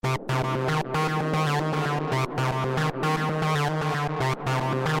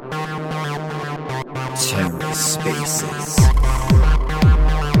TerraSpaces.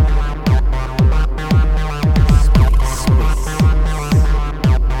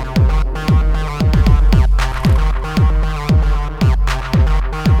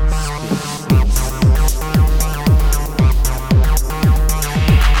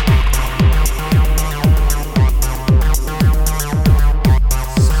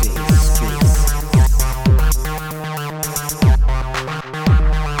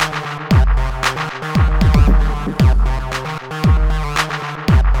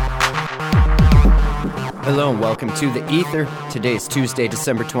 Hello and welcome to The Ether. Today is Tuesday,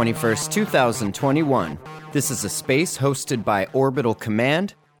 December 21st, 2021. This is a space hosted by Orbital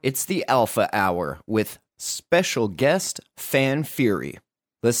Command. It's the Alpha Hour with special guest Fanfury.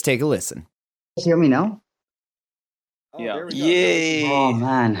 Let's take a listen. You hear me now? Yeah. Yay! Oh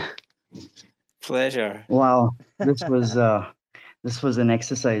man. Pleasure. Wow. This was an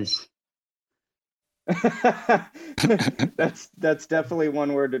exercise. That's definitely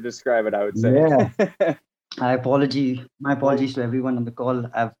one word to describe it, I would say. Yeah. My apologies to everyone on the call.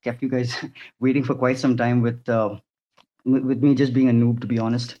 I've kept you guys waiting for quite some time with me just being a noob, to be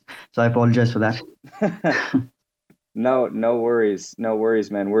honest. So I apologize for that. No worries,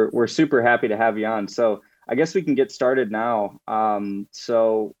 man. We're super happy to have you on. So I guess we can get started now.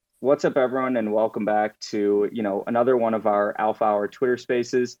 So what's up, everyone, and welcome back to another one of our Alpha Hour Twitter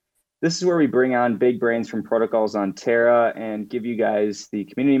Spaces. This is where we bring on big brains from protocols on Terra and give you guys, the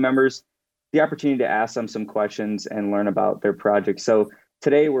community members, the opportunity to ask them some questions and learn about their project. So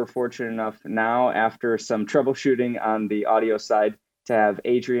today we're fortunate enough now, after some troubleshooting on the audio side, to have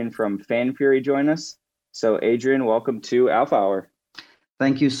Adrian from Fanfury join us. So Adrian, welcome to Alpha Hour.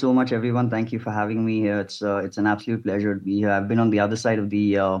 Thank you so much, everyone. Thank you for having me here. It's an absolute pleasure to be here. I've been on the other side of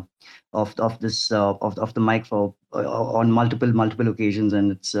the of the mic for on multiple occasions,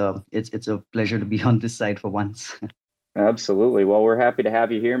 and it's a pleasure to be on this side for once. Absolutely. Well, we're happy to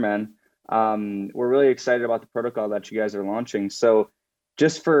have you here, man. We're really excited about the protocol that you guys are launching. So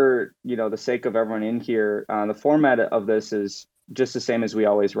just for the sake of everyone in here, the format of this is just the same as we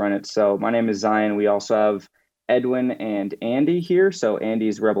always run it. So my name is Zion. We also have Edwin and Andy here. So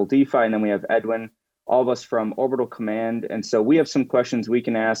Andy's Rebel DeFi, and then we have Edwin, all of us from Orbital Command. And so we have some questions we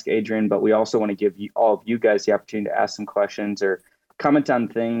can ask Adrian, but we also want to give all of you guys the opportunity to ask some questions or comment on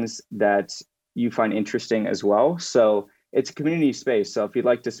things that you find interesting as well. So it's a community space. So if you'd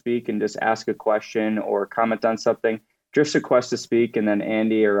like to speak and just ask a question or comment on something, just request to speak, and then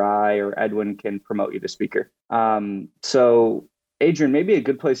Andy or I or Edwin can promote you to speaker. So Adrian, maybe a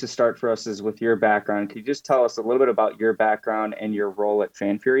good place to start for us is with your background. Could you just tell us a little bit about your background and your role at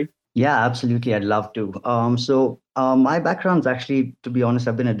Fanfury? Yeah, absolutely. I'd love to. My background's actually, to be honest,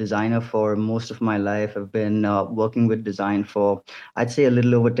 I've been a designer for most of my life. I've been working with design for, I'd say, a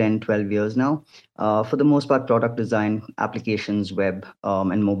little over 10, 12 years now. For the most part, product design, applications, web,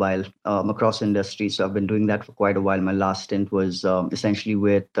 and mobile across industries. So I've been doing that for quite a while. My last stint was essentially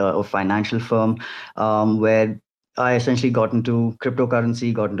with a financial firm where I essentially got into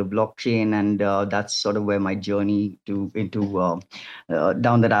cryptocurrency, got into blockchain, and that's sort of where my journey into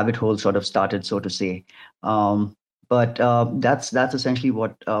down the rabbit hole sort of started, so to say. But that's essentially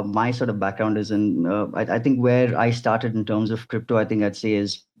what my sort of background is. And I think where I started in terms of crypto, I think I'd say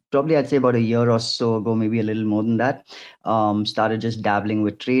about a year or so ago, maybe a little more than that. Started just dabbling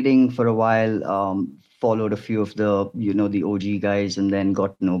with trading for a while. Followed a few of the OG guys, and then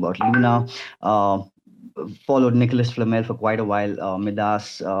got to know about Luna. Followed Nicholas Flamel for quite a while,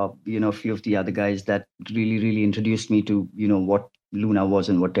 Midas, a few of the other guys that really introduced me to, what Luna was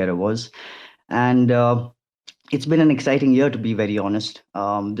and what Terra was. And it's been an exciting year, to be very honest.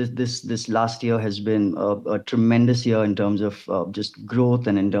 This last year has been a tremendous year in terms of just growth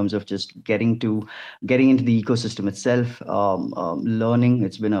and in terms of just getting into the ecosystem itself, learning.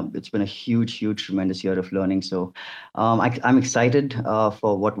 It's been a huge, tremendous year of learning. So I'm excited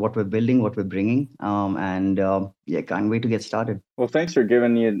for what we're building, what we're bringing, and can't wait to get started. Well, thanks for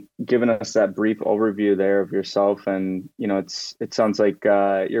giving us that brief overview there of yourself, and it sounds like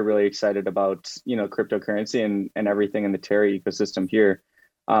you're really excited about cryptocurrency and everything in the Terra ecosystem here.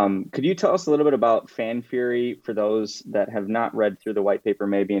 Could you tell us a little bit about Fanfury for those that have not read through the white paper,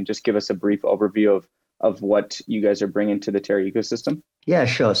 maybe, and just give us a brief overview of what you guys are bringing to the Terra ecosystem? Yeah,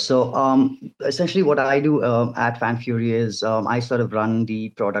 sure. So, essentially, what I do at Fanfury is I sort of run the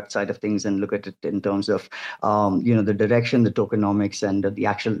product side of things and look at it in terms of, the direction, the tokenomics, and the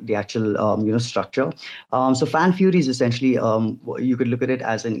actual structure. So, Fanfury is essentially you could look at it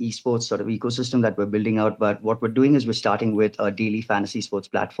as an esports sort of ecosystem that we're building out. But what we're doing is we're starting with a daily fantasy sports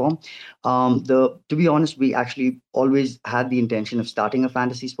platform. The To be honest, we actually always had the intention of starting a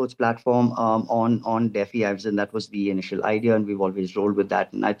fantasy sports platform on Defi Ives, and that was the initial idea, and we've always rolled with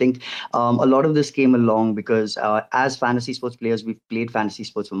that. And I think a lot of this came along because as fantasy sports players, we've played fantasy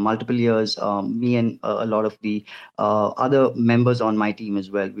sports for multiple years. Me and a lot of the other members on my team as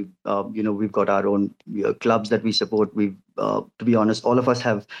well. We've got our own clubs that we support. To be honest, all of us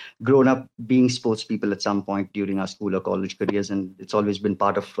have grown up being sports people at some point during our school or college careers, and it's always been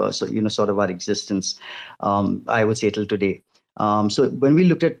part of sort of our existence. I would say till today. So when we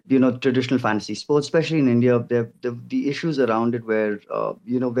looked at traditional fantasy sports, especially in India, the issues around it were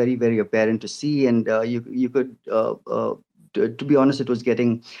very very apparent to see, and you could to be honest, it was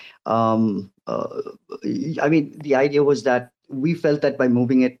getting. I mean, the idea was that we felt that by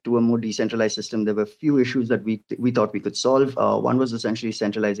moving it to a more decentralized system, there were a few issues that we thought we could solve. One was essentially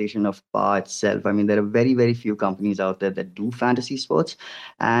centralization of power itself. I mean, there are very very few companies out there that do fantasy sports,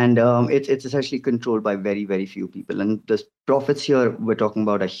 and it's essentially controlled by very very few people, and the profits here we're talking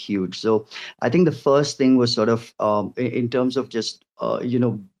about are huge. So I think the first thing was sort of in terms of just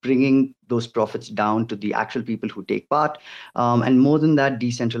bringing those profits down to the actual people who take part, and more than that,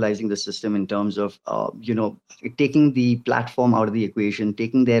 decentralizing the system in terms of taking the platform out of the equation,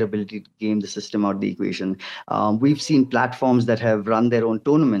 taking their ability to game the system out of the equation. We've seen platforms that have run their own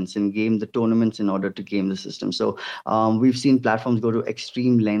tournaments and game the tournaments in order to game the system. So we've seen platforms go to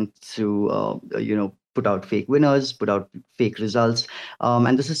extreme lengths to put out fake winners, put out fake results,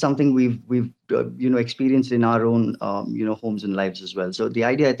 and this is something we've experienced in our own homes and lives as well. So the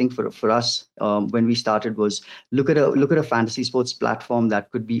idea, I think, for us when we started was look at a fantasy sports platform that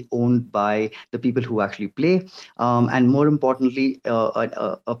could be owned by the people who actually play, and more importantly,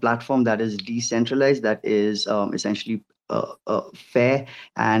 a platform that is decentralized, that is essentially fair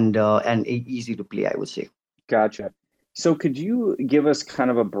and easy to play, I would say. Gotcha. So could you give us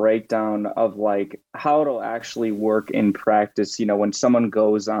kind of a breakdown of like how it'll actually work in practice, when someone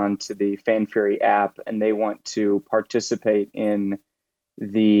goes on to the Fanfury app and they want to participate in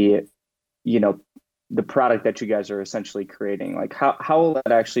the, you know, the product that you guys are essentially creating? Like how will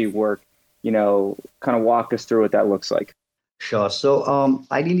that actually work? Kind of walk us through what that looks like. Sure. So,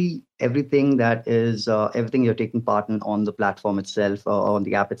 ideally, everything you're taking part in on the platform itself, or on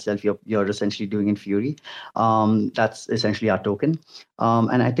the app itself, you're essentially doing in Fury. That's essentially our token.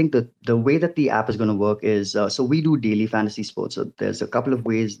 And I think that the way that the app is going to work is, so we do daily fantasy sports. So there's a couple of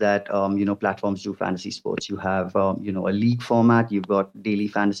ways that platforms do fantasy sports. You have a league format. You've got daily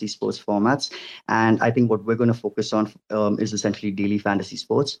fantasy sports formats, and I think what we're going to focus on is essentially daily fantasy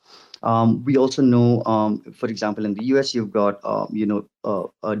sports. We also know, for example, in the US, you've got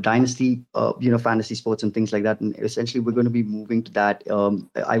dynasty, fantasy sports and things like that. And essentially, we're going to be moving to that.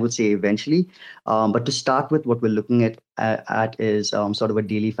 I would say eventually, but to start with, what we're looking at is sort of a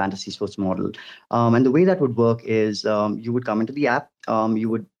daily fantasy sports model. And the way that would work is you would come into the app. You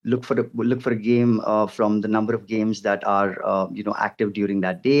would look for a game from the number of games that are active during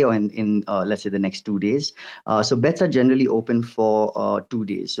that day, or in let's say the next 2 days. So bets are generally open for 2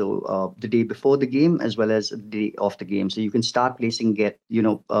 days. So the day before the game as well as the day of the game. So you can start placing get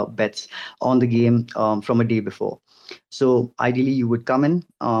bets on the game from a day before. So ideally, you would come in,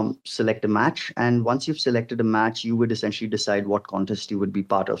 select a match, and once you've selected a match, you would essentially decide what contest you would be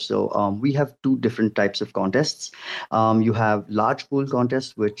part of. So we have two different types of contests. You have large pool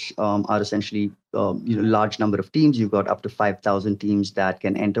contests, which are essentially large number of teams. You've got up to 5,000 teams that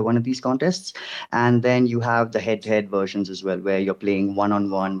can enter one of these contests, and then you have the head-to-head versions as well, where you're playing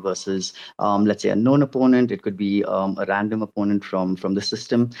one-on-one versus, let's say, a known opponent. It could be a random opponent from the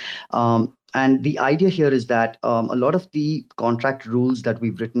system. And the idea here is that a lot of the contract rules that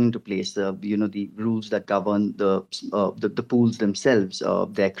we've written into place, the rules that govern the pools themselves,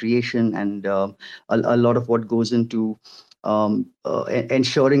 their creation, and a lot of what goes into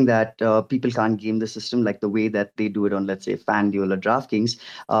ensuring that people can't game the system like the way that they do it on, let's say, FanDuel or DraftKings,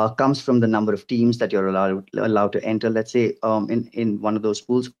 comes from the number of teams that you're allowed to enter. Let's say in one of those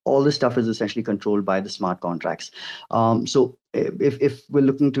pools, all this stuff is essentially controlled by the smart contracts. So if we're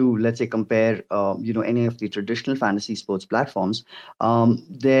looking to, let's say, compare any of the traditional fantasy sports platforms,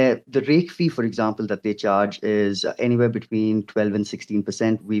 the rake fee, for example, that they charge is anywhere between 12 and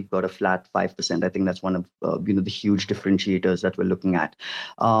 16%. We've got a flat 5%. I think that's one of the huge differentiators that we're looking at.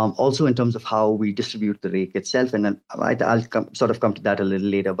 Also, in terms of how we distribute the rake itself, and then I'll sort of come to that a little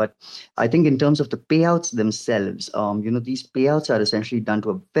later. But I think in terms of the payouts themselves, these payouts are essentially done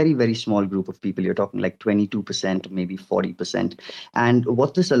to a very, very small group of people. You're talking like 22%, maybe 40%. And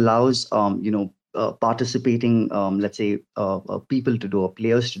what this allows, participating, let's say, people to do or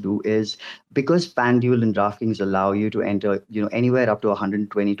players to do is, because FanDuel and DraftKings allow you to enter, anywhere up to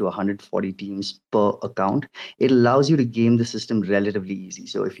 120 to 140 teams per account. It allows you to game the system relatively easy.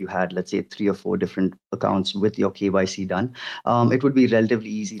 So if you had, let's say, 3 or 4 different accounts with your KYC done, it would be relatively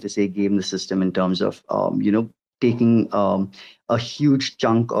easy to say game the system in terms of, taking a huge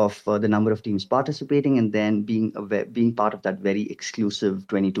chunk of the number of teams participating, and then being part of that very exclusive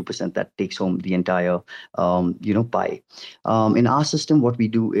 22% that takes home the entire pie. In our system, what we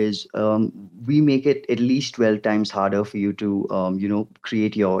do is we make it at least 12 times harder for you to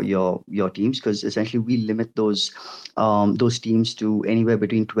create your teams, because essentially we limit those teams to anywhere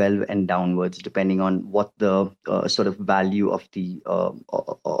between 12 and downwards, depending on what the sort of value of the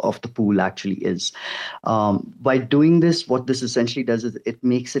pool actually is. By doing this, what this essentially does is it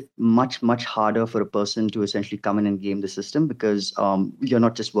makes it much, much harder for a person to essentially come in and game the system, because you're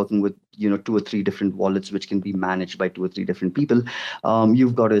not just working with 2 or 3 different wallets which can be managed by 2 or 3 different people.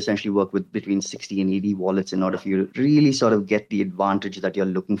 You've got to essentially work with between 60 and 80 wallets in order for you to really sort of get the advantage that you're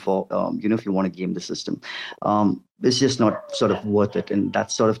looking for, if you want to game the system. It's just not sort of worth it. And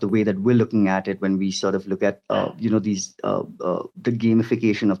that's sort of the way that we're looking at it when we sort of look at, the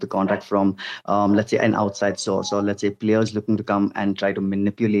gamification of the contract from, let's say, an outside source, or let's say players looking to come and try to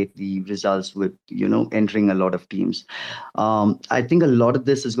manipulate the results with, entering a lot of teams. I think a lot of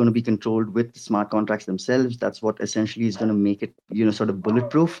this is going to be controlled with smart contracts themselves. That's what essentially is going to make it, sort of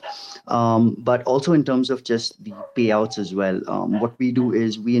bulletproof. But also in terms of just the payouts as well, what we do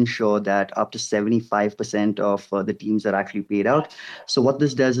is we ensure that up to 75% of the teams are actually paid out. So what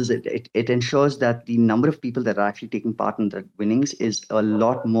this does is it ensures that the number of people that are actually taking part in the winnings is a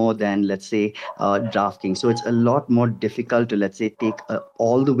lot more than, let's say, DraftKings. So it's a lot more difficult to, let's say, take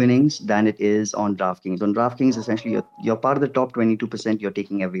all the winnings than it is on DraftKings. On DraftKings, essentially, you're part of the top 22%, you're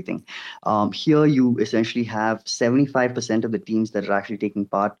taking everything. Here, you essentially have 75% of the teams that are actually taking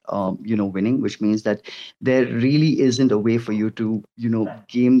part, winning, which means that there really isn't a way for you to,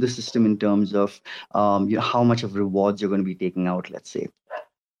 game the system in terms of, how much of rewards you're going to be taking out, let's say.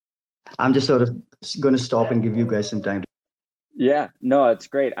 I'm just sort of going to stop and give you guys some time. Yeah, no, it's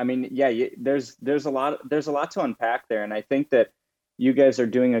great. I mean, yeah, there's a lot to unpack there, and I think that you guys are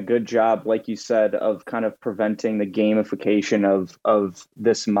doing a good job, like you said, of kind of preventing the gamification of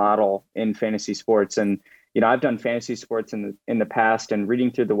this model in fantasy sports. And I've done fantasy sports in the past, and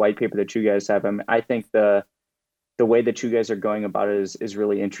reading through the white paper that you guys have, I think the way that you guys are going about it is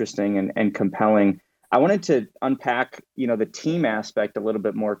really interesting and compelling. I wanted to unpack, the team aspect a little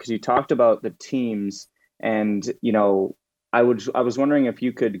bit more, because you talked about the teams, and I was wondering if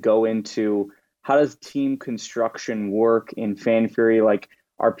you could go into how does team construction work in Fanfury? Like,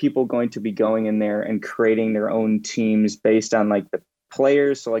 are people going to be going in there and creating their own teams based on like the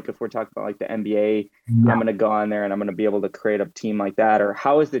players? So like if we're talking about like the NBA, I'm going to go on there and I'm going to be able to create a team like that. Or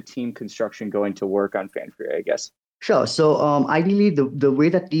how is the team construction going to work on Fanfury, I guess? Sure. So ideally, the way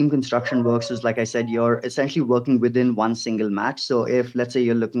that team construction works is, like I said, you're essentially working within one single match. So if, let's say,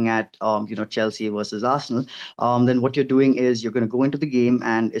 you're looking at, Chelsea versus Arsenal, then what you're doing is you're going to go into the game,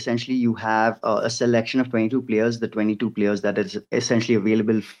 and essentially you have a selection of 22 players, the 22 players that is essentially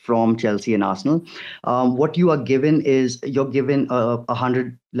available from Chelsea and Arsenal. What you are given is you're given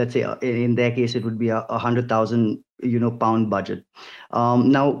 100, let's say, in their case, it would be a 100,000 pound budget.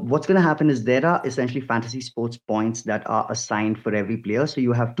 Now, what's going to happen is there are essentially fantasy sports points that are assigned for every player. So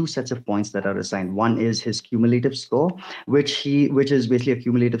you have 2 sets of points that are assigned. One is his cumulative score, which is basically a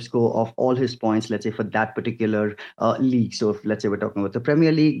cumulative score of all his points, let's say, for that particular league. So if, let's say, we're talking about the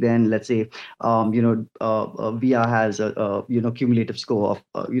Premier League, then let's say VR has a cumulative score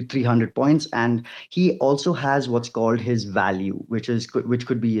of 300 points, and he also has what's called his value, which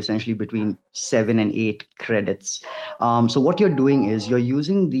could be essentially between 7 and 8 credits. So what you're doing is you're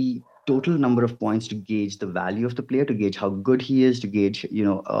using the total number of points to gauge the value of the player, to gauge how good he is, to gauge,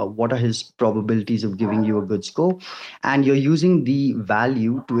 what are his probabilities of giving you a good score. And you're using the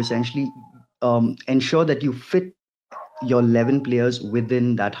value to essentially ensure that you fit your 11 players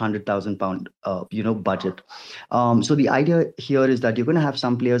within that £100,000 budget. So the idea here is that you're going to have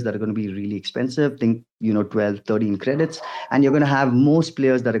some players that are going to be really expensive, think 12, 13 credits, and you're going to have most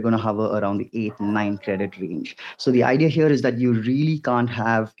players that are going to hover around the 8, 9 credit range. So the idea here is that you really can't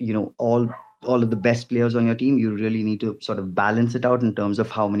have all of the best players on your team. You really need to sort of balance it out in terms of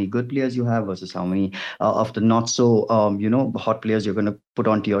how many good players you have versus how many of the not so hot players you're going to put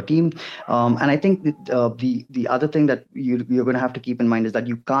onto your team. And I think that, the other thing that you're going to have to keep in mind is that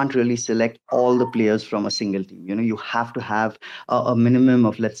you can't really select all the players from a single team. You have to have a minimum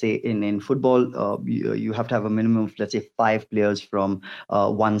of, let's say, in football, you have to have a minimum of, let's say, 5 players from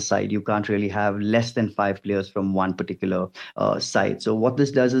one side. You can't really have less than 5 players from one particular side. So what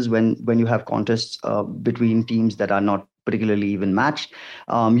this does is when you have contests between teams that are not particularly even matched,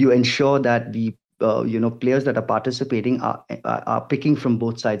 you ensure that the players that are participating are picking from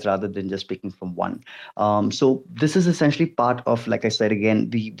both sides rather than just picking from one. So this is essentially part of, like I said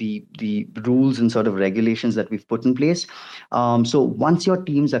again, the rules and sort of regulations that we've put in place. So once your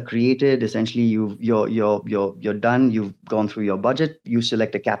teams are created, essentially you're done. You've gone through your budget. You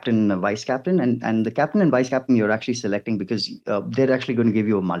select a captain and a vice captain, and the captain and vice captain you're actually selecting because they're actually going to give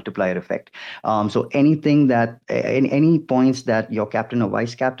you a multiplier effect. So anything that any points that your captain or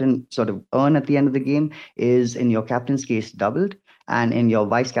vice captain sort of earn at the end of the game is, in your captain's case, doubled, and in your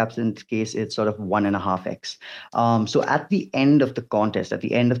vice captain's case, it's sort of 1.5x. So at the end of the contest, at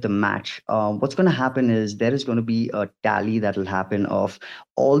the end of the match, what's going to happen is there is going to be a tally that will happen of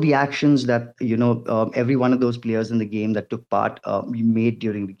all the actions that every one of those players in the game that took part made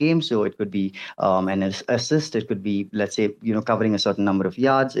during the game. So it could be an assist, it could be, let's say, covering a certain number of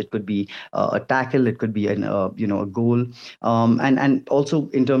yards, it could be a tackle, it could be a goal, and also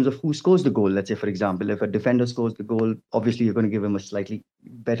in terms of who scores the goal. Let's say, for example, if a defender scores the goal, obviously you're going to give him a slightly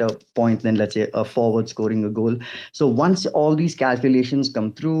better point than, let's say, a forward scoring a goal. So once all these calculations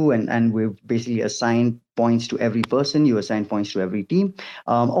come through and we've basically assigned points to every person, you assign points to every team.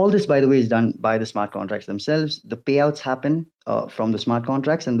 All this, by the way, is done by the smart contracts themselves. The payouts happen from the smart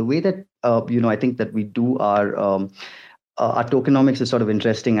contracts, and the way that I think that we do our tokenomics is sort of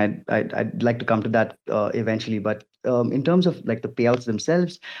interesting. I'd like to come to that eventually, but in terms of like the payouts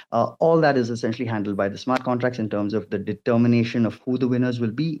themselves, all that is essentially handled by the smart contracts in terms of the determination of who the winners will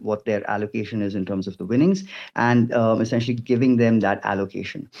be, what their allocation is in terms of the winnings, and essentially giving them that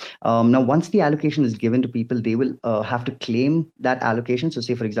allocation. Now, once the allocation is given to people, they will have to claim that allocation. So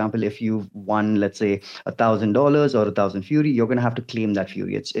say, for example, if you've won, let's say, $1,000 or 1,000 Fury, you're going to have to claim that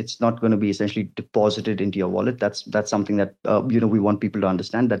Fury. It's not going to be essentially deposited into your wallet. That's something that we want people to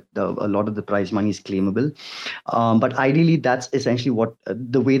understand, that a lot of the prize money is claimable. But ideally, that's essentially what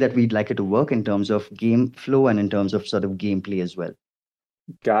the way that we'd like it to work in terms of game flow and in terms of sort of gameplay as well.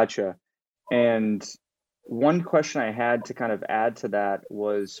 Gotcha. And one question I had to kind of add to that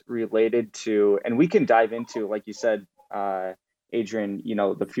was related to, and we can dive into, like you said, Adrian,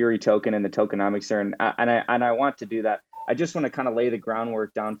 the Fury token and the tokenomics there, and I want to do that. I just want to kind of lay the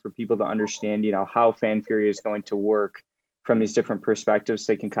groundwork down for people to understand, how Fanfury is going to work from these different perspectives.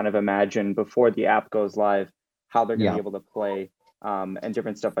 They can kind of imagine before the app goes live how they're going to be able to play and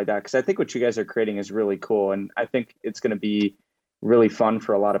different stuff like that. Because I think what you guys are creating is really cool, and I think it's going to be really fun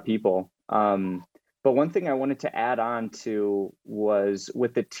for a lot of people. But one thing I wanted to add on to was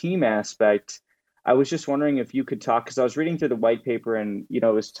with the team aspect. I was just wondering if you could talk, because I was reading through the white paper, and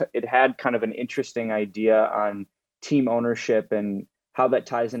it had kind of an interesting idea on team ownership and how that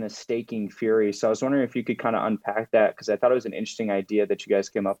ties into staking Fury. So I was wondering if you could kind of unpack that, because I thought it was an interesting idea that you guys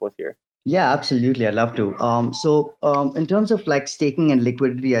came up with here. Yeah, absolutely. I'd love to. So in terms of like staking and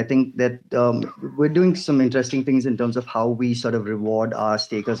liquidity, I think that we're doing some interesting things in terms of how we sort of reward our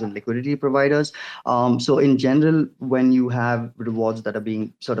stakers and liquidity providers. So in general, when you have rewards that are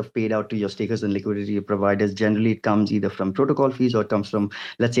being sort of paid out to your stakers and liquidity providers, generally it comes either from protocol fees or it comes from,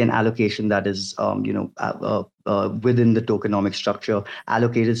 let's say, an allocation that is, within the tokenomic structure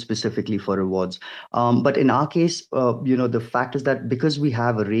allocated specifically for rewards. But in our case, the fact is that because we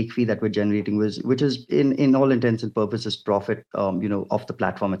have a rake fee that we're generating, which is in all intents and purposes profit, of the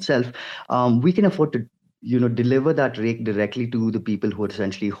platform itself, we can afford to deliver that rake directly to the people who are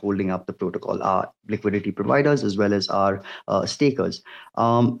essentially holding up the protocol, our liquidity providers as well as our stakers.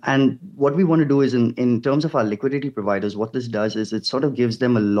 And what we want to do is in terms of our liquidity providers, what this does is it sort of gives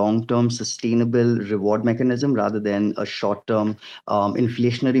them a long-term sustainable reward mechanism rather than a short-term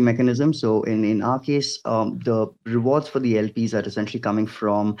inflationary mechanism. So in our case, the rewards for the LPs are essentially coming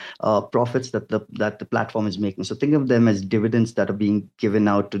from profits that the platform is making. So think of them as dividends that are being given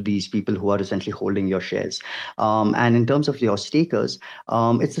out to these people who are essentially holding your shares. And in terms of your stakers,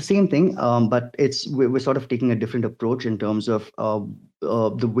 it's the same thing, but it's we're sort of taking a different approach in terms of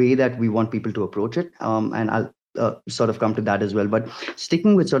the way that we want people to approach it. And I'll sort of come to that as well. But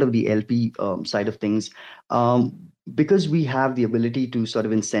sticking with sort of the LP side of things, because we have the ability to sort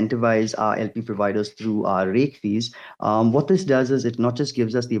of incentivize our LP providers through our rake fees, what this does is it not just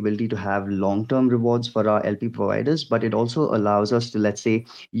gives us the ability to have long-term rewards for our LP providers, but it also allows us to, let's say,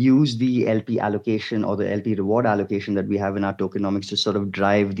 use the LP allocation or the LP reward allocation that we have in our tokenomics to sort of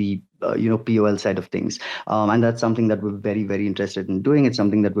drive the POL side of things. And that's something that we're very, very interested in doing. It's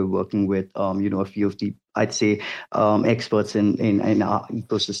something that we're working with, a few of the, I'd say, experts in our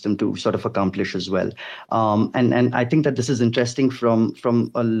ecosystem to sort of accomplish as well. And I think that this is interesting from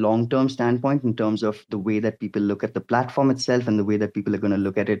a long-term standpoint in terms of the way that people look at the platform itself and the way that people are going to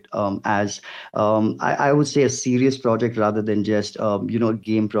look at it as, I would say, a serious project rather than just, a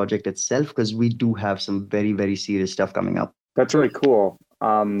game project itself, because we do have some very, very serious stuff coming up. That's really cool.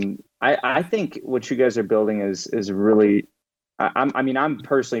 I think what you guys are building is really, I'm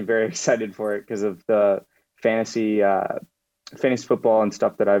personally very excited for it because of the fantasy football and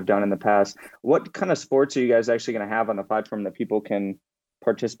stuff that I've done in the past. What kind of sports are you guys actually going to have on the platform that people can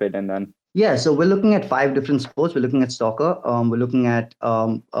participate in then? Yeah, so we're looking at 5 different sports. We're looking at soccer. We're looking at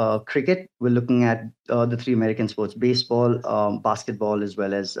cricket. We're looking at the 3 American sports: baseball, basketball, as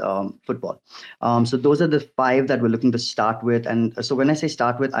well as football. So those are the 5 that we're looking to start with. And so when I say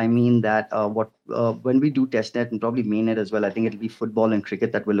start with, I mean that when we do testnet and probably mainnet as well, I think it'll be football and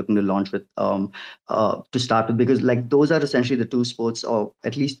cricket that we're looking to launch with to start with, because like those are essentially the 2 sports, or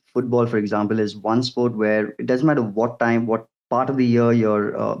at least football, for example, is one sport where it doesn't matter what time, what part of the year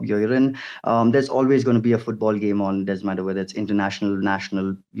you're in, there's always going to be a football game on. Doesn't matter whether it's international,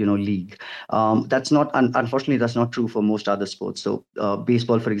 national, league. That's not unfortunately that's not true for most other sports. So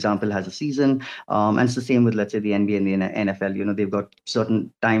baseball, for example, has a season, and it's the same with, let's say, the NBA and the NFL. They've got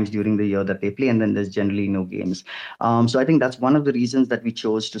certain times during the year that they play, and then there's generally no games. So I think that's one of the reasons that we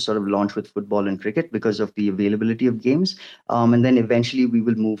chose to sort of launch with football and cricket, because of the availability of games. And then eventually we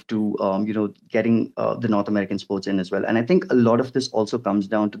will move to getting the North American sports in as well. And I think a lot of this also comes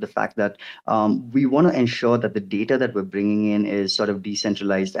down to the fact that we want to ensure that the data that we're bringing in is sort of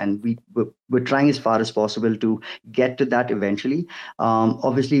decentralized, and we're trying as far as possible to get to that eventually.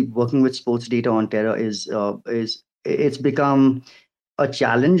 Obviously, working with sports data on Terra is it's become a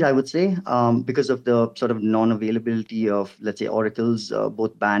challenge, I would say, because of the sort of non-availability of, let's say, Oracle's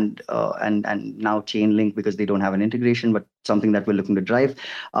both banned and now Chainlink, because they don't have an integration, but something that we're looking to drive.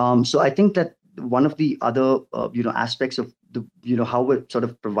 So I think that one of the other aspects of the how we're sort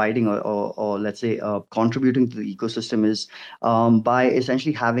of providing or let's say contributing to the ecosystem is by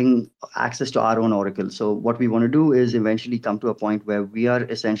essentially having access to our own Oracle. So what we want to do is eventually come to a point where we are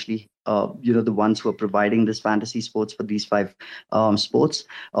essentially the ones who are providing this fantasy sports for these 5 sports,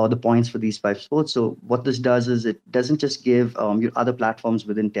 or the points for these 5 sports. So what this does is it doesn't just give other platforms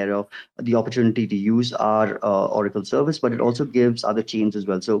within Terra the opportunity to use our Oracle service, but it also gives other chains as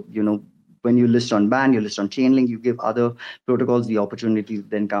well. So when you list on BAN, you list on Chainlink, you give other protocols the opportunity to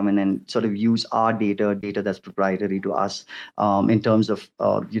then come in and sort of use our data that's proprietary to us, in terms of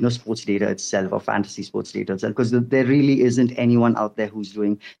sports data itself, or fantasy sports data itself, because there really isn't anyone out there who's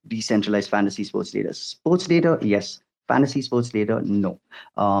doing decentralized fantasy sports data. Sports data, yes. Fantasy sports data, no.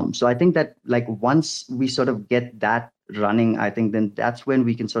 So I think that like once we sort of get that running, I think then that's when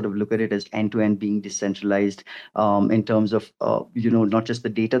we can sort of look at it as end-to-end being decentralized, in terms of not just the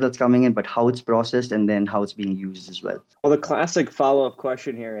data that's coming in, but how it's processed and then how it's being used as well. Well, the classic follow-up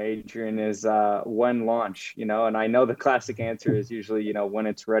question here, Adrian, is when launch? And I know the classic answer is usually when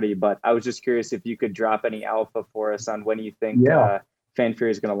it's ready, but I was just curious if you could drop any alpha for us on when you think Fanfury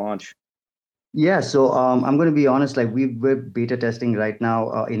is going to launch. Yeah, so I'm going to be honest, like we're beta testing right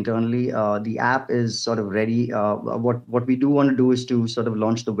now internally. The app is sort of ready. What we do want to do is to sort of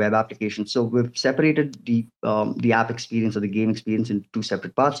launch the web application. So we've separated the app experience or the game experience into 2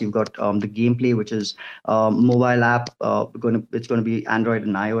 separate parts. You've got the gameplay, which is mobile app. It's going to be Android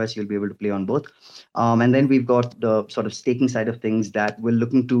and iOS. You'll be able to play on both. And then we've got the sort of staking side of things that we're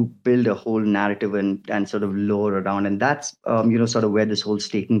looking to build a whole narrative and sort of lore around. And that's sort of where this whole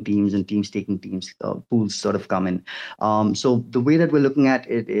staking teams and team staking teams pools sort of come in. So the way that we're looking at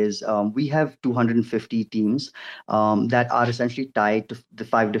it is we have 250 teams that are essentially tied to the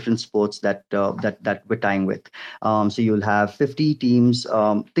 5 different sports that we're tying with. So you'll have 50 teams.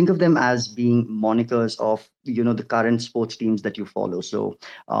 Think of them as being monikers of the current sports teams that you follow. So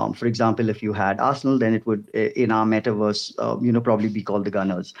for example, if you had Arsenal, then it would in our metaverse probably be called the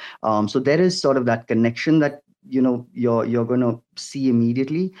Gunners. So there is sort of that connection that you're going to see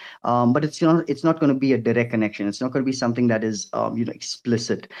immediately. But it's not going to be a direct connection. It's not going to be something that is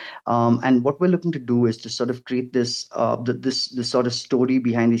explicit. And what we're looking to do is to sort of create this sort of story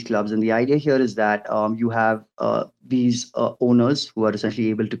behind these clubs. And the idea here is that you have these owners who are essentially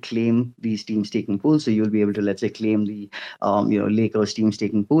able to claim these team staking pools. So you'll be able to, let's say, claim the Lakers team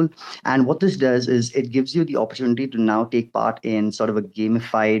staking pool. And what this does is it gives you the opportunity to now take part in sort of a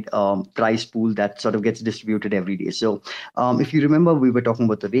gamified prize pool that sort of gets distributed every day. So if you remember, we were talking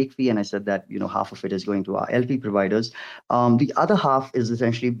about the rake fee, and I said that half of it is going to our LP providers. The other half is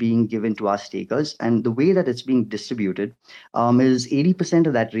essentially being given to our stakers, and the way that it's being distributed is 80%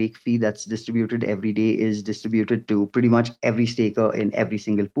 of that rake fee that's distributed every day is distributed to pretty much every staker in every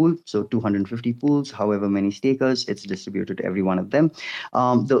single pool. So 250 pools, however many stakers, it's distributed to every one of them.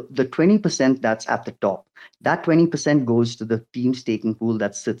 The 20% that's at the top, that 20% goes to the team staking pool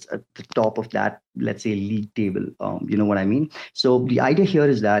that sits at the top of that, let's say, league table. You know what I mean? So the idea here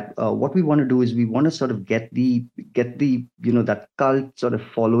is that what we want to do is we want to sort of get the that cult sort of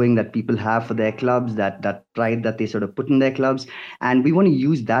following that people have for their clubs, that pride that they sort of put in their clubs, and we want to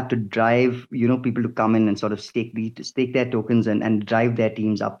use that to drive people to come in and sort of stake their tokens and drive their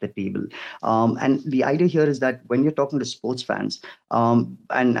teams up the table. And the idea here is that when you're talking to sports fans,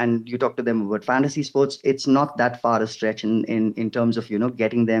 and you talk to them about fantasy sports, it's not that far a stretch in terms of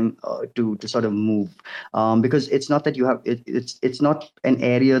getting them to sort of move, because it's not that you have it's not an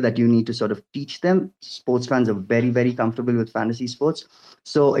area that you need to sort of teach them. Sports fans are very, very comfortable with fantasy sports.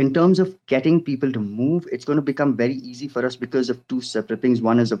 So in terms of getting people to move, it's going to become very easy for us because of two separate things.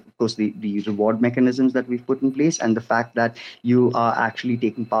 One is, of course, the reward mechanisms that we've put in place, and the fact that you are actually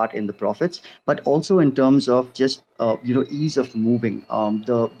taking part in the profits, but also in terms of just ease of moving.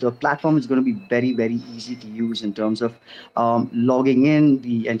 The platform is going to be very, very easy to use in terms of logging in,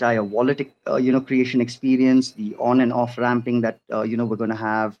 the entire wallet creation experience, the on and off ramping that we're going to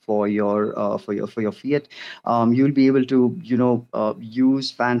have for your fiat. You'll be able to use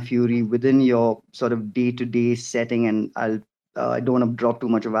Fanfury within your sort of day-to-day setting, and I don't want to drop too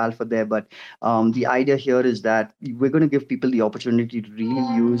much of alpha there, but the idea here is that we're going to give people the opportunity to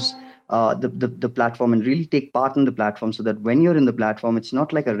really use the platform and really take part in the platform, so that when you're in the platform, it's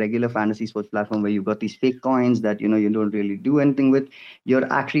not like a regular fantasy sports platform where you've got these fake coins that you don't really do anything with.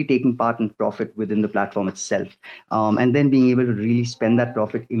 You're actually taking part in profit within the platform itself, and then being able to really spend that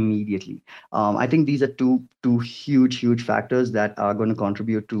profit immediately. I think these are two huge factors that are going to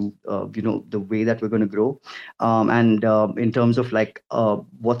contribute to the way that we're going to grow. And in terms of like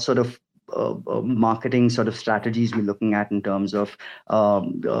what sort of marketing sort of strategies we're looking at in terms of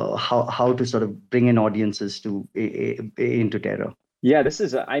how to sort of bring in audiences into Terra. Yeah, this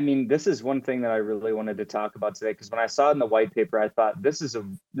is one thing that I really wanted to talk about today, because when I saw it in the white paper, I thought this is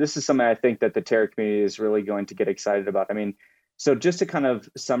something I think that the Terra community is really going to get excited about. I mean, so just to kind of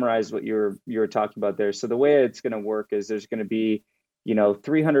summarize what you were talking about there. So the way it's going to work is there's going to be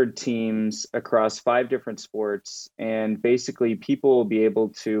 300 teams across 5 different sports, and basically people will be able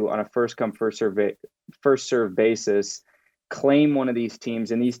to, on a first come first serve basis, claim one of these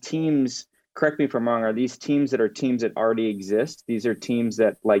teams. And these teams, correct me if I'm wrong, are these teams that already exist? These are teams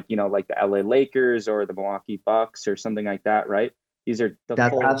that like the LA Lakers or the Milwaukee Bucks or something like that, right? These are the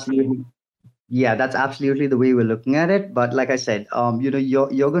That's absolutely. Yeah, that's absolutely the way we're looking at it. But like I said, you're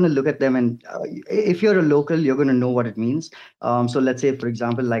going to look at them, and if you're a local, you're going to know what it means. So let's say, for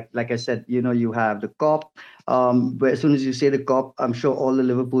example, like I said, you have the COP. Where as soon as you say the COP, I'm sure all the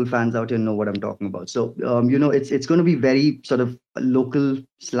Liverpool fans out here know what I'm talking about. So it's going to be very sort of local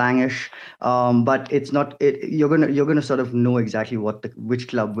slangish, but it's not. You're gonna sort of know exactly which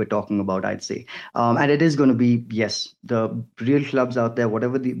club we're talking about, I'd say. And it is going to be, yes, the real clubs out there,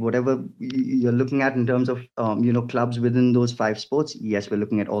 whatever you're looking at in terms of clubs within those 5 sports. Yes, we're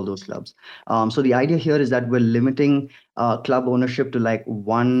looking at all those clubs. So the idea here is that we're limiting club ownership to like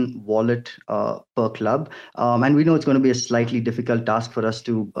 1 wallet per club, and we know it's going to be a slightly difficult task for us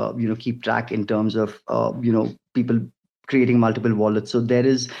to keep track in terms of people creating multiple wallets. So there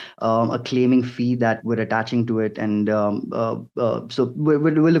is a claiming fee that we're attaching to it, and so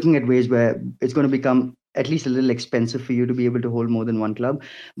we're looking at ways where it's going to become at least a little expensive for you to be able to hold more than 1 club.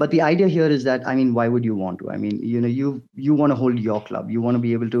 But the idea here is that, I mean, why would you want to? I mean, you want to hold your club. You want to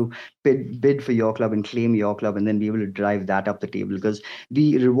be able to bid for your club and claim your club, and then be able to drive that up the table, because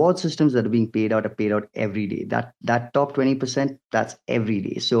the reward systems that are being paid out are paid out every day. That top 20%, that's every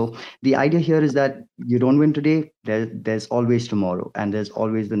day. So the idea here is that you don't win today, there's always tomorrow, and there's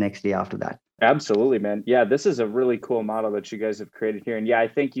always the next day after that. Absolutely, man. Yeah, this is a really cool model that you guys have created here. And yeah, I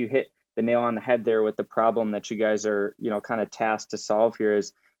think you hit the nail on the head there with the problem that you guys are, kind of tasked to solve here,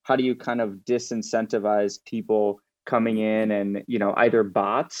 is how do you kind of disincentivize people coming in and, either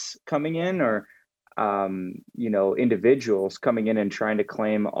bots coming in or, individuals coming in and trying to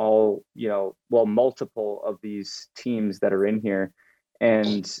claim all, well, multiple of these teams that are in here.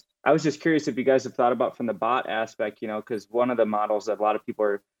 And I was just curious if you guys have thought about from the bot aspect, because one of the models that a lot of people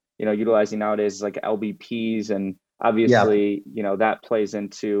are, utilizing nowadays is like LBPs. And obviously, that plays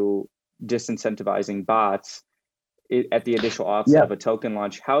into disincentivizing bots at the initial offset of a token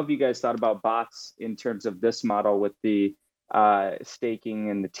launch. How have you guys thought about bots in terms of this model with the staking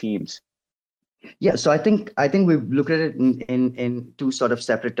and the teams? Yeah, so I think we've looked at it in two sort of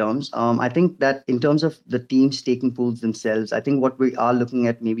separate terms. I think that in terms of the team staking pools themselves, I think what we are looking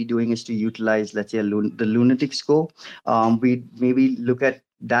at maybe doing is to utilize, let's say, the lunatic score. We maybe look at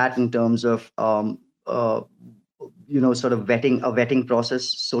that in terms of sort of vetting process,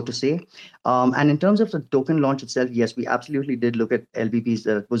 so to say. And in terms of the token launch itself, yes, we absolutely did look at LBPs.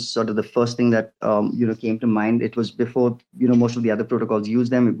 That was sort of the first thing that came to mind. It was before most of the other protocols use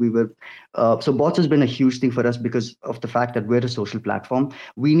them. We were so bots has been a huge thing for us because of the fact that we're a social platform.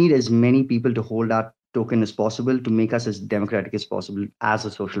 We need as many people to hold our token as possible to make us as democratic as possible as a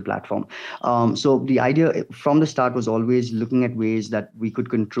social platform. So the idea from the start was always looking at ways that we could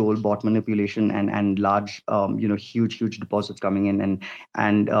control bot manipulation and large, huge deposits coming in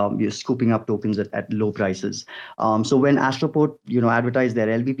and scooping up tokens at low prices. So when Astroport, advertised their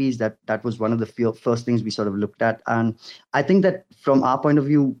LVPs, that was one of the first things we sort of looked at. And I think that from our point of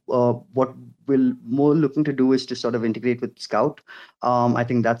view, what we're more looking to do is to sort of integrate with Scout. I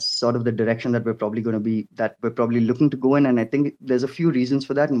think that's sort of the direction that we're probably looking to go in. And I think there's a few reasons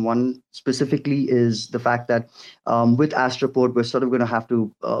for that. And one specifically is the fact that with Astroport, we're sort of going to have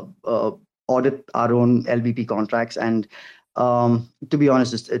to audit our own LVP contracts. And to be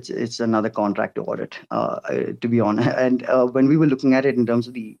honest, it's another contract to audit, to be honest. And when we were looking at it in terms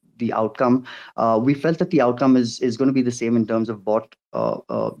of the outcome, we felt that the outcome is going to be the same in terms of bot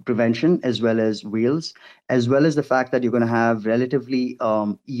prevention as well as whales, as well as the fact that you're going to have relatively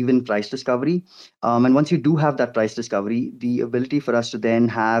even price discovery. And once you do have that price discovery, the ability for us to then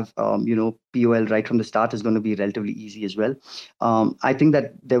have POL right from the start is going to be relatively easy as well. I think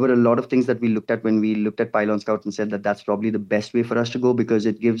that there were a lot of things that we looked at when we looked at Pylon Scout and said that that's probably the best way for us to go, because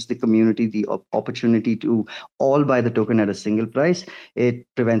it gives the community the opportunity to all buy the token at a single price. It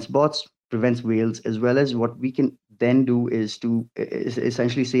prevents bots, prevents whales, as well as what we can then do is to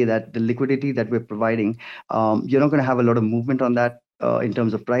essentially say that the liquidity that we're providing, you're not going to have a lot of movement on that in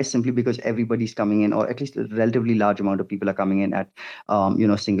terms of price, simply because everybody's coming in, or at least a relatively large amount of people are coming in at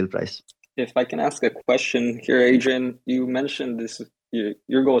single price. If I can ask a question here, Adrian, you mentioned this.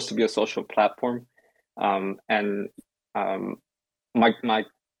 Your goal is to be a social platform, and my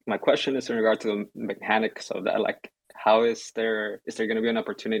question is in regard to the mechanics of that. Like, how is there going to be an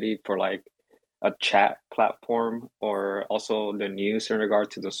opportunity for like a chat platform, or also the news in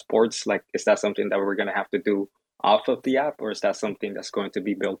regard to the sports? Like, is that something that we're going to have to do off of the app, or is that something that's going to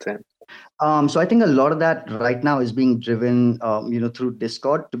be built in? So I think a lot of that right now is being driven, through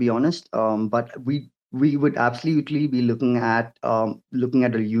Discord, to be honest. But we would absolutely be looking at a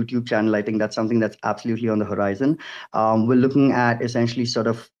YouTube channel. I think that's something that's absolutely on the horizon. We're looking at essentially sort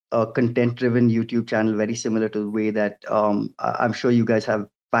of a content-driven YouTube channel, very similar to the way that I'm sure you guys have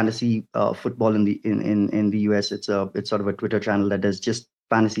fantasy football in the US. It's sort of a Twitter channel that does just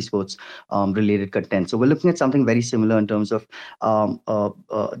fantasy sports related content. So we're looking at something very similar in terms of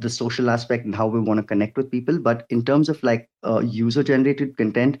the social aspect and how we want to connect with people. But in terms of like user generated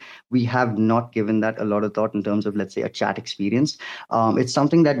content, we have not given that a lot of thought in terms of, let's say, a chat experience. It's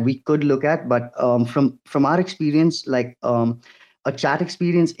something that we could look at, but from our experience, like a chat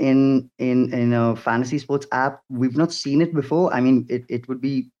experience in a fantasy sports app, we've not seen it before. I mean, it would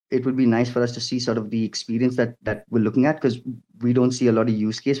be nice for us to see sort of the experience that we're looking at, because we don't see a lot of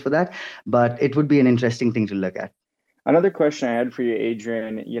use case for that, but it would be an interesting thing to look at. Another question I had for you,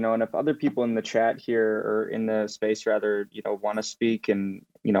 Adrian, and if other people in the chat here or in the space rather, want to speak and,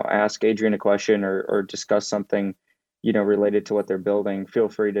 ask Adrian a question or discuss something, related to what they're building, feel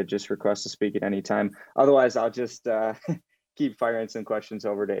free to just request to speak at any time. Otherwise, I'll just keep firing some questions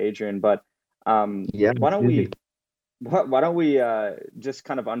over to Adrian. But yeah, why don't we just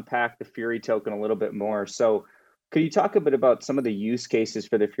kind of unpack the Fury token a little bit more? So could you talk a bit about some of the use cases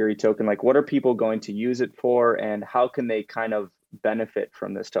for the Fury token? Like, what are people going to use it for, and how can they kind of benefit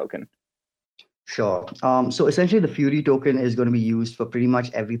from this token? Sure. So essentially, the Fury token is going to be used for pretty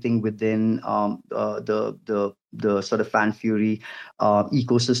much everything within the the sort of Fanfury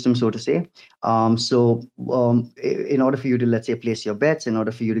ecosystem, so to say. In order for you to, let's say, place your bets, in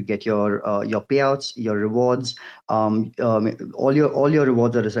order for you to get your payouts, your rewards, all your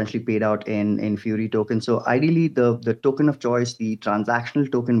rewards are essentially paid out in Fury token. So ideally, the token of choice, the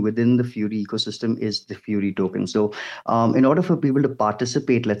transactional token within the Fury ecosystem is the Fury token. So in order for people to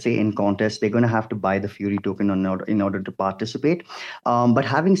participate, let's say in contests, they're going to have to buy the Fury token in order to participate. But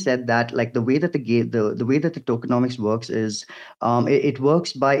having said that, like the way that the way that the tokenomics works is it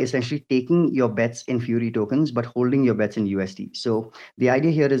works by essentially taking your bets in Fury tokens, but holding your bets in USD. So the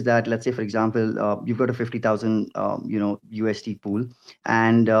idea here is that, let's say, for example, you've got a 50,000 USD pool,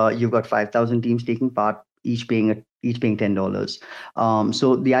 and you've got 5,000 teams taking part, each paying $10.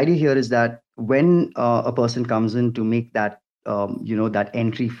 So the idea here is that when a person comes in to make that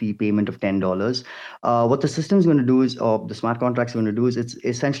entry fee payment of $10, what the system is going to do is, or the smart contract's going to do is, it's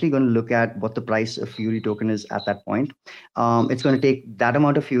essentially going to look at what the price of Fury token is at that point. It's going to take that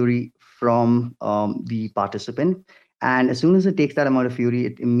amount of Fury from the participant. And as soon as it takes that amount of Fury,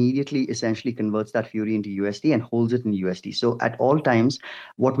 it immediately essentially converts that Fury into USD and holds it in USD. So at all times,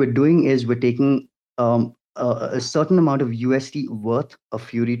 what we're doing is we're taking a certain amount of USD worth of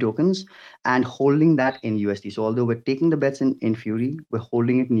Fury tokens and holding that in USD. So although we're taking the bets in Fury, we're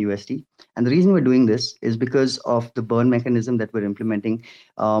holding it in USD. And the reason we're doing this is because of the burn mechanism that we're implementing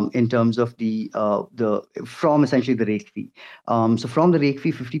in terms of the from essentially the rake fee. So from the rake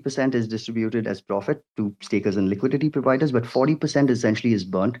fee, 50% is distributed as profit to stakers and liquidity providers, but 40% essentially is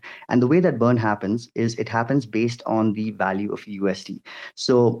burnt. And the way that burn happens is it happens based on the value of USD.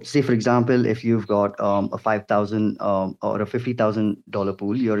 So say, for example, if you've got a 5,000 or a $50,000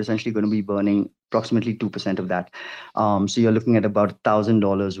 pool, you're essentially going to be burning approximately 2% of that. So you're looking at about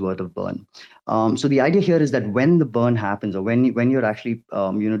 $1,000 worth of burn. So the idea here is that when the burn happens, or when you're actually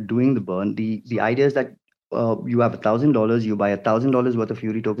doing the burn, the idea is that you have $1,000, you buy $1,000 worth of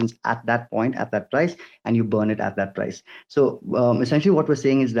Fury tokens at that point, at that price, and you burn it at that price. So essentially what we're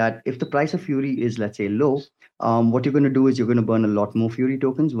saying is that if the price of Fury is, let's say, low, what you're going to do is you're going to burn a lot more Fury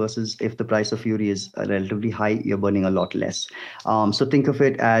tokens, versus if the price of Fury is relatively high, you're burning a lot less. So think of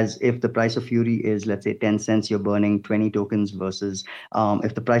it as, if the price of Fury is, let's say, 10 cents, you're burning 20 tokens, versus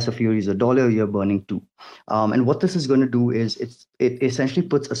if the price of Fury is $1, you're burning 2. And what this is going to do is it essentially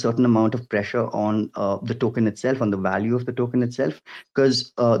puts a certain amount of pressure on the token itself, on the value of the token itself,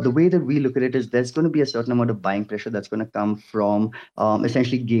 because the way that we look at it is there's going to be a certain amount of buying pressure that's going to come from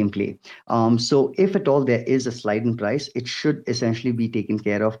essentially gameplay. So if at all there is a slide in price, it should essentially be taken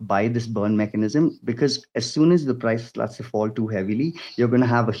care of by this burn mechanism, because as soon as the price starts to fall too heavily, you're going to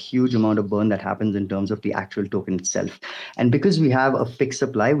have a huge amount of burn that happens in terms of the actual token itself. And because we have a fixed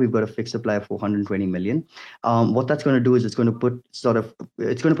supply, we've got a fixed supply of 420 million. What that's going to do is it's going to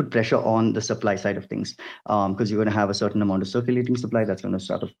put pressure on the supply side of things, because you're going to have a certain amount of circulating supply that's going to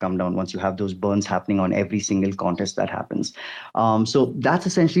sort of come down once you have those burns happening on every single contest that happens. So that's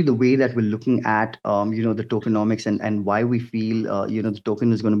essentially the way that we're looking at the tokenomics, and why we feel the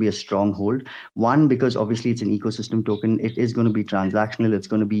token is going to be a stronghold. One, because obviously it's an ecosystem token. It is going to be transactional. It's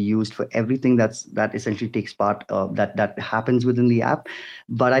going to be used for everything that essentially takes part that happens within the app.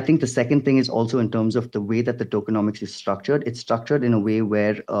 But I think the second thing is also in terms of the way that the tokenomics is structured. It's structured in a way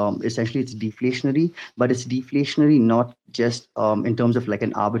where essentially it's deflationary, but it's deflationary not just in terms of like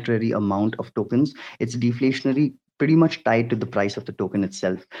an arbitrary amount of tokens. It's deflationary pretty much tied to the price of the token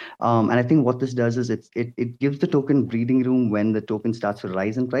itself. And I think what this does is it gives the token breathing room when the token starts to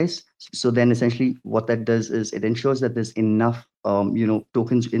rise in price. So then essentially what that does is it ensures that there's enough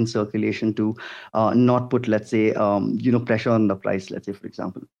tokens in circulation to not put, let's say, pressure on the price, let's say, for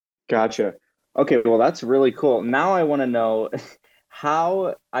example. Gotcha. Okay, well, that's really cool. Now I want to know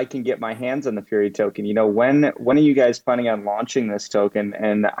how I can get my hands on the Fury token. When are you guys planning on launching this token,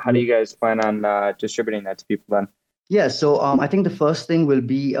 and how do you guys plan on distributing that to people then? Yeah, so I think the first thing will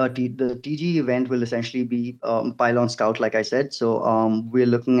be the TG event will essentially be Pylon Scout, like I said. So we're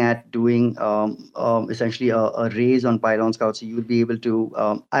looking at doing essentially a raise on Pylon Scout. So you'll be able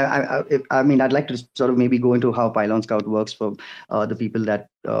to, I'd like to sort of maybe go into how Pylon Scout works for the people that,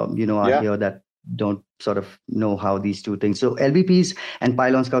 are here that don't sort of know how these two things. So LBPs and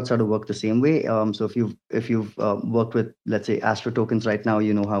Pylon Scout sort of work the same way. So if you've worked with, let's say, Astro tokens right now,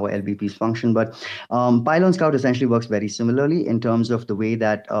 you know how LBPs function. But Pylon Scout essentially works very similarly in terms of the way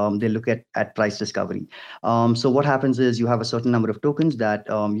that they look at price discovery. So what happens is you have a certain number of tokens that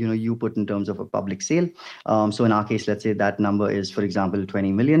you put in terms of a public sale. So in our case, let's say that number is, for example,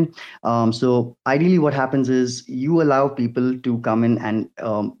 20 million. So ideally, what happens is you allow people to come in and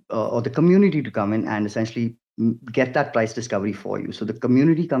or the community to come in and essentially get that price discovery for you. So the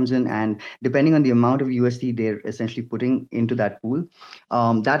community comes in, and depending on the amount of USD they're essentially putting into that pool,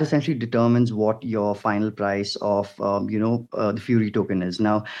 that essentially determines what your final price of the Fury token is.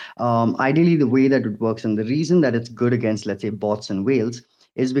 Now, ideally, the way that it works, and the reason that it's good against, let's say, bots and whales,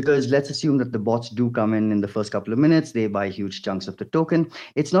 is because let's assume that the bots do come in the first couple of minutes, they buy huge chunks of the token.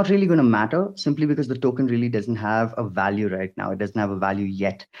 It's not really going to matter, simply because the token really doesn't have a value right now. It doesn't have a value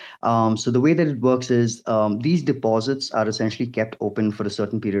yet. So the way that it works is, these deposits are essentially kept open for a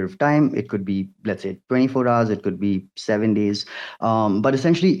certain period of time. It could be, let's say, 24 hours, it could be 7 days. But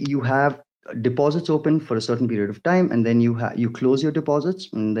essentially, you have deposits open for a certain period of time, and then you close your deposits,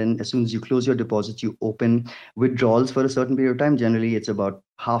 and then as soon as you close your deposits, you open withdrawals for a certain period of time. Generally, it's about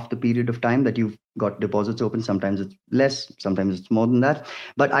half the period of time that you've got deposits open. Sometimes it's less, sometimes it's more than that,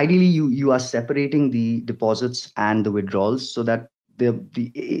 but ideally you are separating the deposits and the withdrawals, so that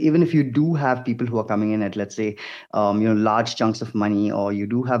even if you do have people who are coming in at, let's say, large chunks of money, or you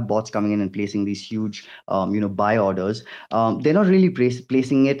do have bots coming in and placing these huge buy orders, they're not really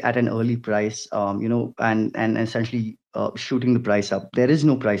placing it at an early price, and essentially shooting the price up. There is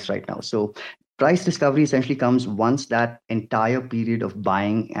no price right now. So price discovery essentially comes once that entire period of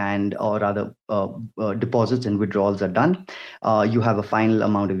buying, and or rather deposits and withdrawals are done. You have a final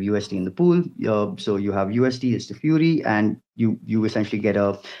amount of USD in the pool. So you have USD is the Fury, and you essentially get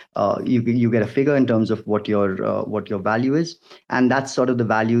you get a figure in terms of what your value is, and that's sort of the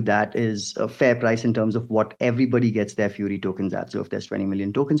value that is a fair price in terms of what everybody gets their Fury tokens at. So if there's 20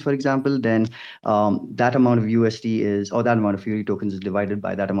 million tokens, for example, then that amount of USD or that amount of Fury tokens is divided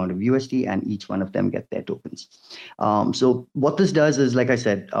by that amount of USD, and each one of them get their tokens. So what this does is, like I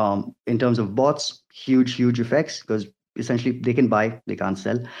said, in terms of bots, huge effects, because essentially they can buy, they can't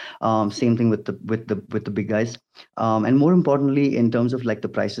sell. Same thing with the big guys. And more importantly, in terms of like the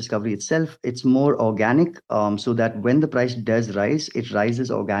price discovery itself, it's more organic, so that when the price does rise, it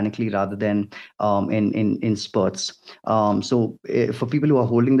rises organically rather than in spurts. So for people who are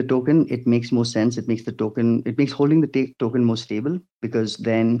holding the token, it makes more sense. It makes holding the token more stable, because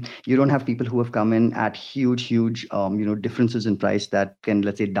then you don't have people who have come in at huge differences in price that can,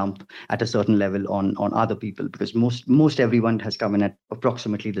 let's say, dump at a certain level on other people, because most everyone has come in at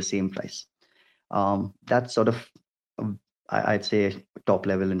approximately the same price. That's sort of, I'd say, top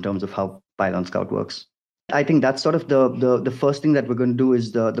level in terms of how Pylon Scout works. I think that's sort of the first thing that we're going to do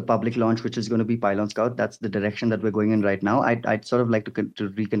is the public launch, which is going to be Pylon Scout. That's the direction that we're going in right now. I'd sort of like to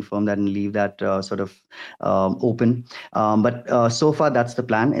reconfirm that and leave that sort of open. But so far, that's the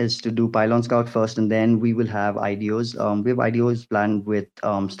plan, is to do Pylon Scout first, and then we will have IDOs. We have IDOs planned with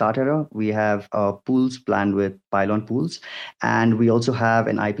Starterra. We have pools planned with Pylon Pools, and we also have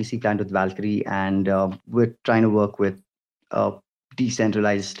an IPC planned with Valkyrie, and we're trying to work with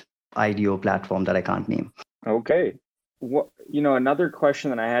decentralized IDO platform that I can't name. Okay. Another question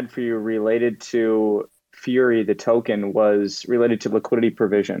that I had for you related to Fury, the token, was related to liquidity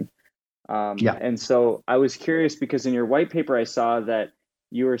provision. And so I was curious, because in your white paper, I saw that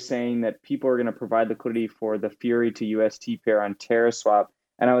you were saying that people are going to provide liquidity for the Fury to UST pair on TerraSwap.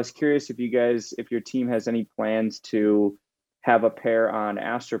 And I was curious if your team has any plans to have a pair on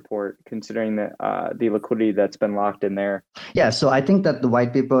Astroport, considering the liquidity that's been locked in there. Yeah, so I think that the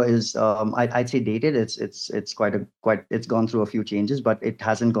white paper is, I'd say, dated. It's gone through a few changes, but it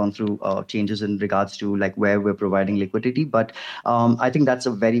hasn't gone through changes in regards to like where we're providing liquidity. But I think that's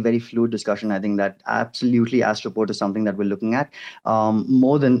a very, very fluid discussion. I think that absolutely Astroport is something that we're looking at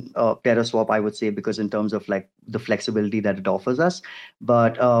more than TerraSwap, I would say, because in terms of like the flexibility that it offers us.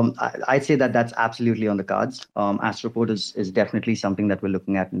 But I'd say that that's absolutely on the cards. Astroport is definitely something that we're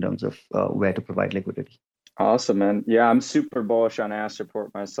looking at in terms of where to provide liquidity. Awesome, man. Yeah, I'm super bullish on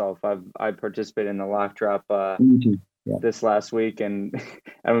Astroport myself. I participated in the lock drop this last week, and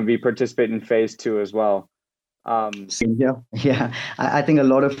I'm gonna be participating in phase 2 as well. Same here. Yeah, I think a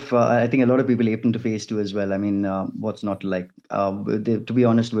lot of people ape into phase 2 as well. I mean, what's not to like? To be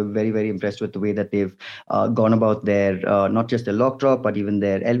honest, we're very, very impressed with the way that they've gone about their not just their lock drop, but even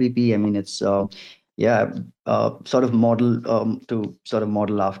their LVP. I mean, it's sort of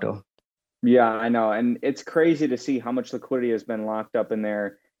model after. Yeah, I know, and it's crazy to see how much liquidity has been locked up in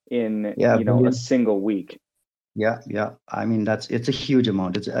there in a single week. Yeah. I mean, it's a huge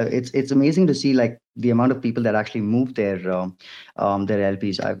amount. It's amazing to see like the amount of people that actually moved their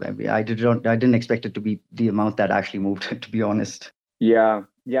LPs. I didn't expect it to be the amount that actually moved, to be honest. Yeah.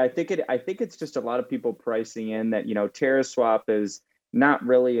 I think it's just a lot of people pricing in that TerraSwap is not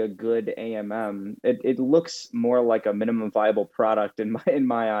really a good AMM. It looks more like a minimum viable product in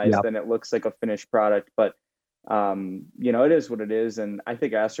my eyes than it looks like a finished product. But It is what it is. And I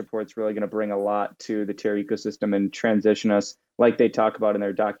think Astroport's really going to bring a lot to the Terra ecosystem and transition us, like they talk about in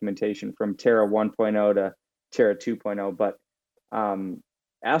their documentation, from Terra 1.0 to Terra 2.0. But um,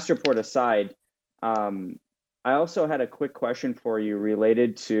 Astroport aside, um, I also had a quick question for you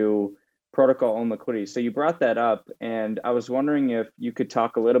related to protocol owned liquidity. So you brought that up, and I was wondering if you could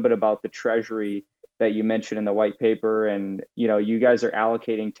talk a little bit about the treasury that you mentioned in the white paper. And you guys are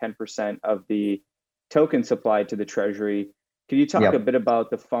allocating 10% of the token supply to the treasury. Could you talk a Yep. bit about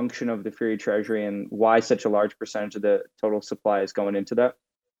the function of the Fury treasury and why such a large percentage of the total supply is going into that?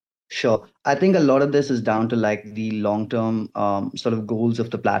 Sure. I think a lot of this is down to like the long-term sort of goals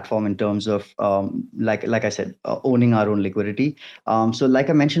of the platform in terms of like I said, owning our own liquidity. So like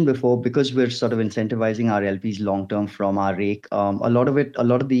I mentioned before, because we're sort of incentivizing our LPs long-term from our rake, a lot of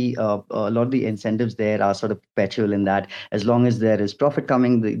the incentives there are sort of perpetual in that as long as there is profit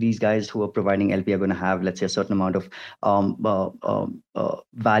coming, these guys who are providing LP are going to have, let's say, a certain amount of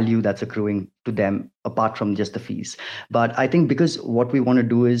value that's accruing to them apart from just the fees. But I think because what we want to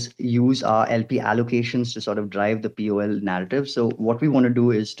do is use our LP allocations to sort of drive the POL narrative. So what we want to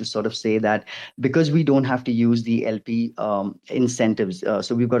do is to sort of say that because we don't have to use the LP incentives,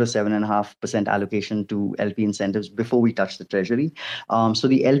 so we've got a 7.5% allocation to LP incentives before we touch the treasury. So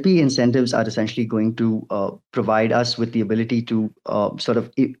the LP incentives are essentially going to provide us with the ability to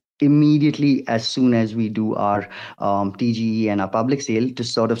immediately as soon as we do our TGE and our public sale to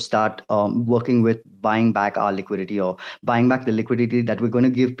sort of start working with buying back our liquidity or buying back the liquidity that we're going to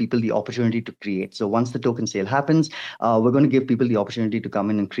give people the opportunity to create. So once the token sale happens, we're going to give people the opportunity to come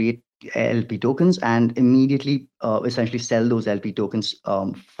in and create LP tokens and immediately essentially sell those LP tokens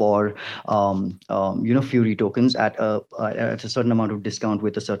for Fury tokens at a certain amount of discount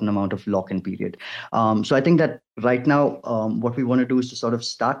with a certain amount of lock-in period. So I think that right now what we want to do is to sort of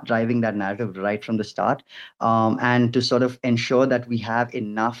start driving that narrative right from the start, and to sort of ensure that we have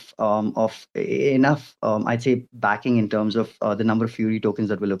enough I'd say backing in terms of the number of Fury tokens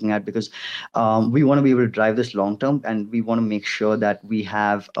that we're looking at, because we want to be able to drive this long term, and we want to make sure that we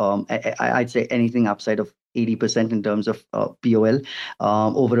have I'd say anything upside of 80% in terms of POL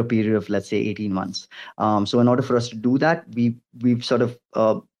over a period of, let's say, 18 months. So in order for us to do that, we've sort of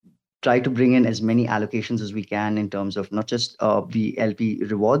try to bring in as many allocations as we can in terms of not just the LP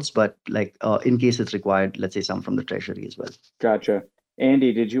rewards, but like in case it's required, let's say some from the treasury as well. Gotcha.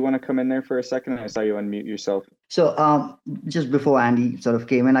 Andy, did you want to come in there for a second? I saw you unmute yourself. So just before Andy sort of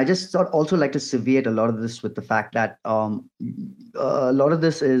came in, I just thought also like to seviate a lot of this with the fact that a lot of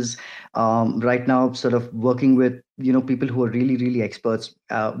this is right now sort of working with people who are really really experts,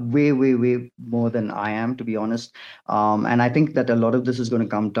 way more than I am, to be honest. And I think that a lot of this is going to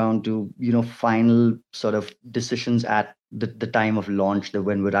come down to final sort of decisions at the time of launch, that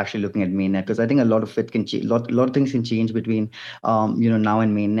when we're actually looking at mainnet, because I think a lot of it can change, lot of things can change between now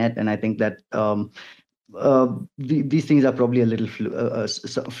and mainnet, and I think that these things are probably a little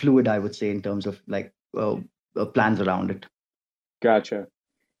fluid, I would say, in terms of like plans around it. Gotcha.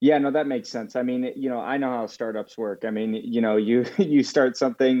 Yeah, no, that makes sense. I mean, I know how startups work. I mean, you start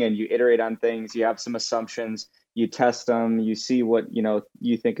something and you iterate on things, you have some assumptions, you test them, you see what,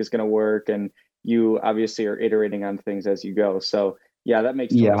 you think is going to work, and you obviously are iterating on things as you go. So yeah, that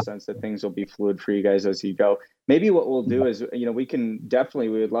makes total sense that things will be fluid for you guys as you go. Maybe what we'll do is, we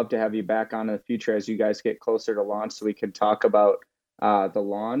would love to have you back on in the future as you guys get closer to launch, so we can talk about the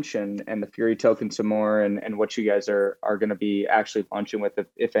launch and the Fury token some more, and what you guys are going to be actually launching with,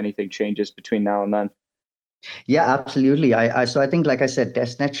 if anything changes between now and then. Yeah, absolutely. So I think, like I said,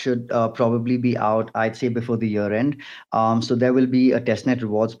 testnet should probably be out, I'd say, before the year end. So there will be a testnet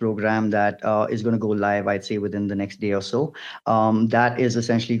rewards program that is going to go live, I'd say, within the next day or so. That is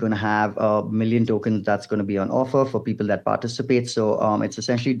essentially going to have 1 million tokens that's going to be on offer for people that participate. So it's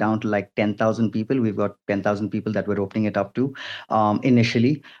essentially down to like 10,000 people. We've got 10,000 people that we're opening it up to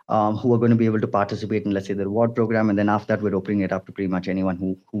initially, who are going to be able to participate in, let's say, the reward program. And then after that, we're opening it up to pretty much anyone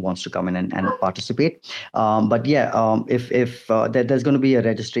who wants to come in and participate. But yeah, if there's going to be a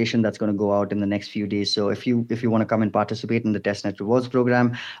registration that's going to go out in the next few days. So if you want to come and participate in the testnet rewards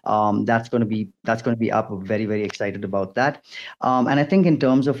program, that's going to be up. We're very very excited about that. And I think in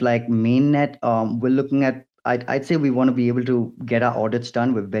terms of like mainnet, we're looking at, I'd say we want to be able to get our audits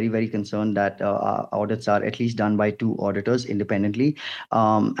done. We're very, very concerned that our audits are at least done by 2 auditors independently.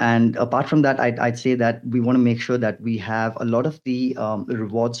 And apart from that, I'd say that we want to make sure that we have a lot of the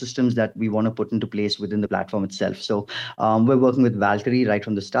reward systems that we want to put into place within the platform itself. So we're working with Valkyrie right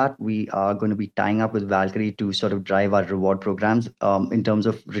from the start. We are going to be tying up with Valkyrie to sort of drive our reward programs in terms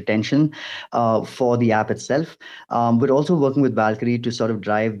of retention for the app itself. We're also working with Valkyrie to sort of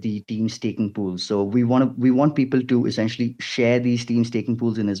drive the team staking pool. So we want to we want people to essentially share these team staking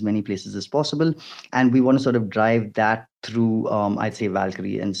pools in as many places as possible, and we want to sort of drive that through, I'd say,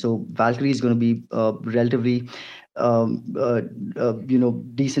 Valkyrie. And so Valkyrie is going to be relatively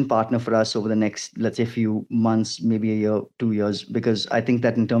decent partner for us over the next, let's say, few months, maybe a year, 2 years, because I think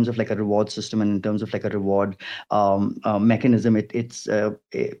that in terms of like a reward system and in terms of like a reward mechanism, it's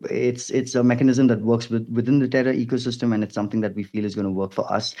a mechanism that works within the Terra ecosystem, and it's something that we feel is going to work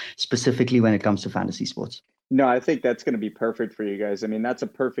for us specifically when it comes to fantasy sports. No, I think that's going to be perfect for you guys. I mean, that's a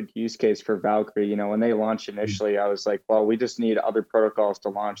perfect use case for Valkyrie. You know, when they launched initially, I was like, well, we just need other protocols to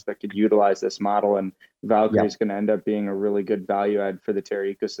launch that could utilize this model. And Valkyrie is going to end up being a really good value add for the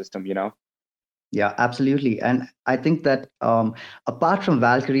Terra ecosystem, you know? Yeah, absolutely. And I think that apart from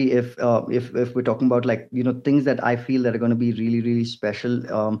Valkyrie, if we're talking about like, things that I feel that are going to be really, really special,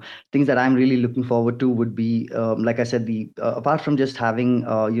 things that I'm really looking forward to would be, like I said, the apart from just having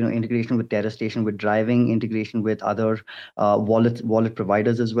integration with Terra Station, with driving integration with other wallet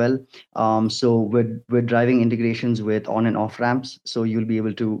providers as well. So we're driving integrations with on and off ramps. So you'll be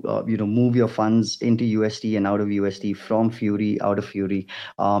able to move your funds into USD and out of USD, from Fury, out of Fury,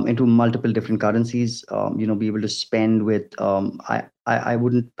 into multiple different currencies. Be able to spend with. I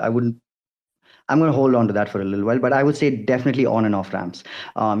wouldn't. I'm going to hold on to that for a little while, but I would say definitely on and off ramps.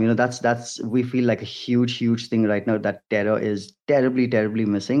 That's we feel like a huge thing right now that Terra is terribly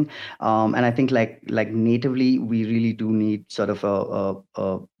missing. And I think like natively, we really do need sort of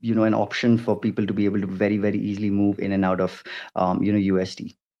an option for people to be able to very easily move in and out of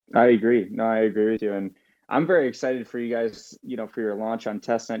USD. I agree. No, I agree with you. And I'm very excited for you guys, for your launch on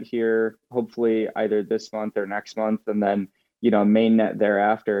testnet here, hopefully either this month or next month, and then, mainnet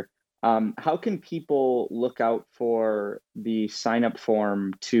thereafter. How can people look out for the sign up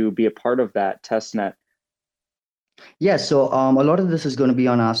form to be a part of that testnet? Yeah, so a lot of this is going to be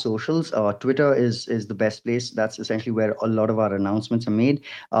on our socials. Twitter is the best place. That's essentially where a lot of our announcements are made.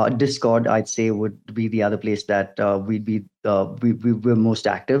 Discord, I'd say, would be the other place that we're most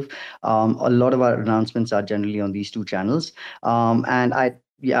active. A lot of our announcements are generally on these two channels. And I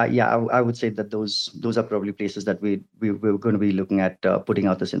would say that those are probably places that we're going to be looking at putting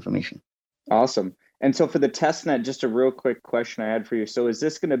out this information. Awesome. And so for the testnet, just a real quick question I had for you. So is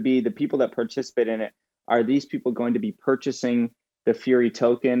this going to be the people that participate in it? Are these people going to be purchasing the Fury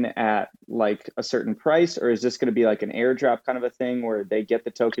token at like a certain price, or is this going to be like an airdrop kind of a thing where they get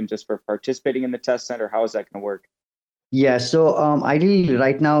the token just for participating in the testnet, or how is that going to work? Yeah, so ideally,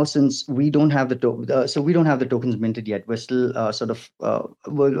 right now, since we don't have we don't have the tokens minted yet. We're still we'll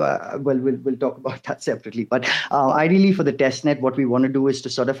talk about that separately. But ideally, for the testnet, what we want to do is to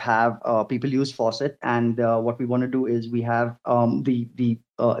sort of have people use faucet, and what we want to do is we have the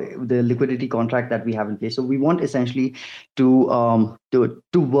liquidity contract that we have in place. So we want essentially to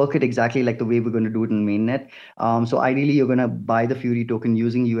work it exactly like the way we're going to do it in mainnet. So ideally, you're going to buy the Fury token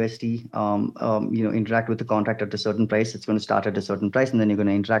using USD. Interact with the contract at a certain price. It's going to start at a certain price, and then you're going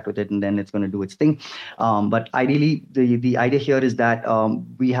to interact with it, and then it's going to do its thing. But ideally, the idea here is that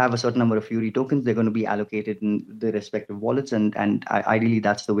we have a certain number of Fury tokens. They're going to be allocated in the respective wallets, and ideally,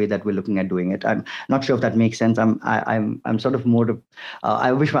 that's the way that we're looking at doing it. I'm not sure if that makes sense. I'm sort of more to.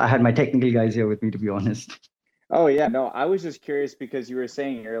 I wish I had my technical guys here with me, to be honest. Oh yeah, no, I was just curious because you were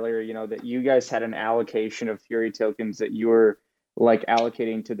saying earlier, that you guys had an allocation of Fury tokens that you were like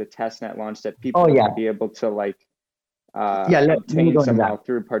allocating to the testnet launch that people are going to be able to like obtain somehow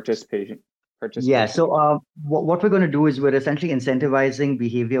through participation. Yeah, so what we're going to do is we're essentially incentivizing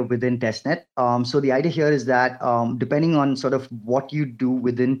behavior within testnet. So the idea here is that depending on sort of what you do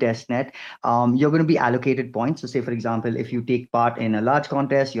within testnet, you're going to be allocated points. So say, for example, if you take part in a large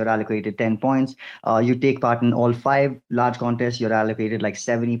contest, you're allocated 10 points. You take part in all 5 large contests, you're allocated like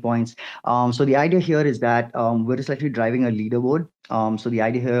 70 points. So the idea here is that we're essentially driving a leaderboard. So the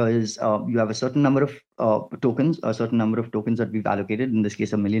idea here is you have a certain number of tokens, a certain number of tokens that we've allocated, in this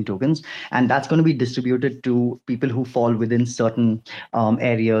case, 1 million tokens. And that's going to be distributed to people who fall within certain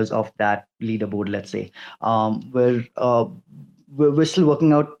areas of that leaderboard, let's say. We're still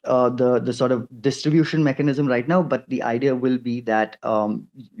working out the sort of distribution mechanism right now, but the idea will be that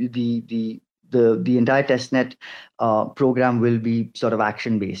the entire testnet program will be sort of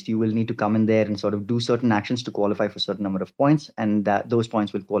action based. You will need to come in there and sort of do certain actions to qualify for a certain number of points, and those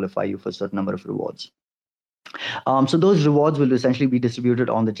points will qualify you for a certain number of rewards. So those rewards will essentially be distributed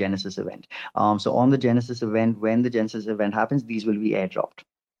on the Genesis event. So on the Genesis event, when the Genesis event happens, these will be airdropped.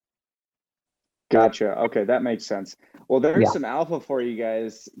 Gotcha. Okay, that makes sense. Well, there's some alpha for you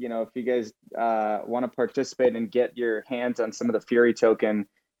guys. If you guys want to participate and get your hands on some of the Fury token,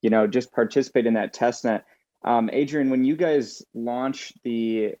 just participate in that testnet. Adrian, when you guys launch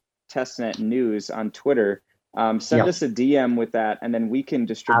the Testnet News on Twitter. Send us a DM with that, and then we can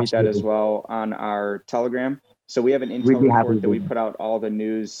distribute that as well on our Telegram. So we have an intel report that we put out all the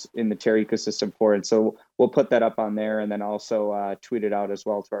news in the Terra ecosystem for it. So we'll put that up on there, and then also tweet it out as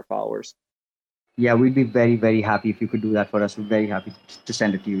well to our followers. Yeah, we'd be very, very happy if you could do that for us. We're very happy to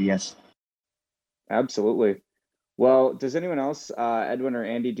send it to you. Yes. Absolutely. Well, does anyone else, Edwin or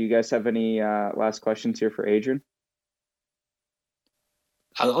Andy, do you guys have any last questions here for Adrian?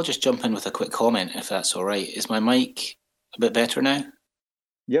 I'll just jump in with a quick comment, if that's all right. Is my mic a bit better now?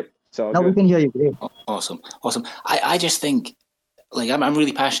 Yep. So we can hear you great. Awesome. I just think, like, I'm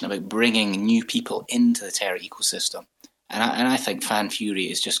really passionate about bringing new people into the Terra ecosystem, and I think Fanfury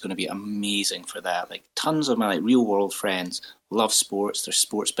is just going to be amazing for that. Like, tons of my real world friends love sports. They're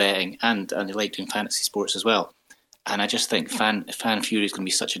sports betting, and they like doing fantasy sports as well. And I just think Fanfury is going to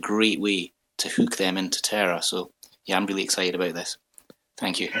be such a great way to hook them into Terra. So yeah, I'm really excited about this.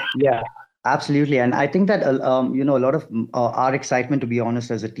 Thank you. Yeah, absolutely. And I think that, a lot of our excitement, to be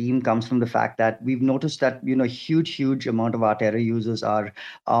honest, as a team comes from the fact that we've noticed that, huge amount of our Terra users are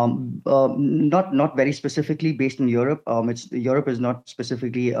not very specifically based in Europe. Europe is not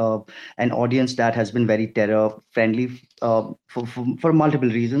specifically an audience that has been very Terra friendly for multiple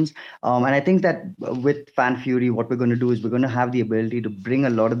reasons. And I think that with Fanfury, what we're going to do is we're going to have the ability to bring a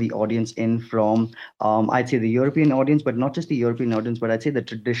lot of the audience in from, I'd say, the European audience, but not just the European audience, but I'd say the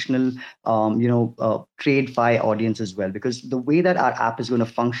traditional TradeFi audience as well, because the way that our app is going to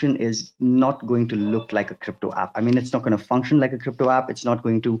function is not going to look like a crypto app. I mean, it's not going to function like a crypto app. It's not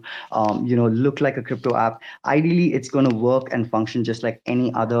going to, look like a crypto app. Ideally, it's going to work and function just like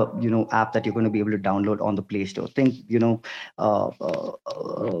any other, app that you're going to be able to download on the Play Store. Think,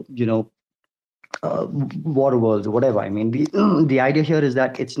 water worlds or whatever. I mean, the idea here is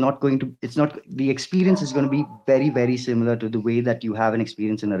that the experience is going to be very, very similar to the way that you have an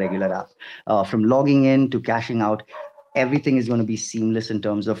experience in a regular app. From logging in to cashing out, everything is going to be seamless in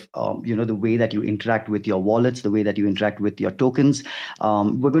terms of the way that you interact with your wallets, the way that you interact with your tokens.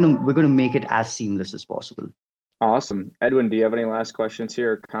 We're going to make it as seamless as possible. Awesome. Edwin, do you have any last questions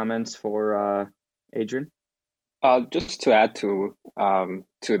here or comments for Adrian? Just to add to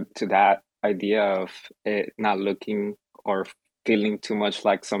that idea of it not looking or feeling too much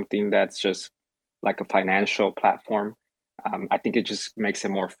like something that's just like a financial platform. I think it just makes it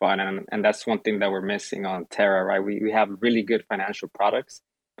more fun, and that's one thing that we're missing on Terra, right? We have really good financial products,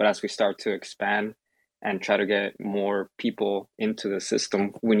 but as we start to expand and try to get more people into the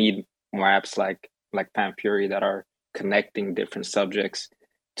system, we need more apps like Fanfury that are connecting different subjects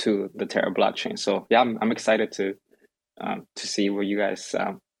to the Terra blockchain. So yeah, I'm excited to see what you guys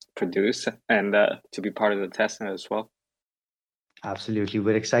produce and to be part of the testnet as well. Absolutely.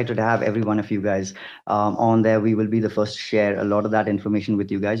 We're excited to have every one of you guys on there. We will be the first to share a lot of that information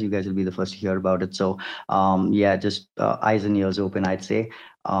with you guys. You guys will be the first to hear about it. So just eyes and ears open, I'd say.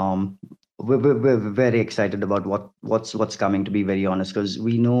 We're very excited about what's coming, to be very honest, because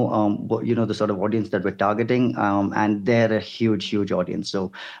we know the sort of audience that we're targeting, and they're a huge audience.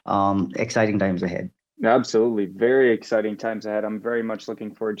 So exciting times ahead. Absolutely. Very exciting times ahead. I'm very much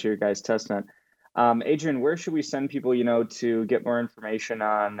looking forward to your guys' testnet. Adrian, where should we send people, to get more information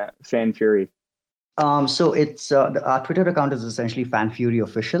on Fanfury? So it's our Twitter account is essentially Fanfury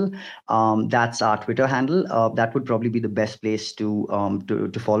Official. That's our Twitter handle. That would probably be the best place to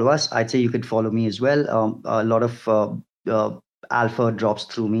follow us. I'd say you could follow me as well. A lot of alpha drops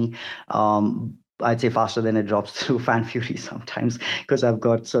through me. I'd say faster than it drops through Fanfury sometimes, because I've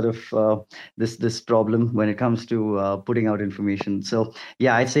got sort of this problem when it comes to putting out information. So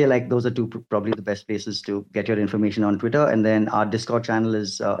yeah, I'd say like those are probably the best places to get your information on Twitter. And then our Discord channel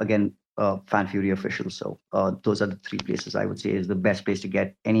is again Fanfury Official. So those are the three places I would say is the best place to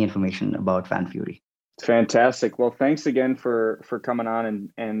get any information about Fanfury. Fantastic. Well, thanks again for coming on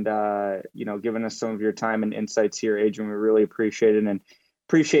and giving us some of your time and insights here, Adrian. We really appreciate it, and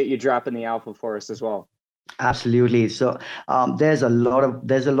appreciate you dropping the alpha for us as well. Absolutely. So there's a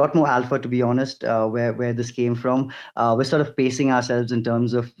lot more alpha, to be honest, where this came from. We're sort of pacing ourselves in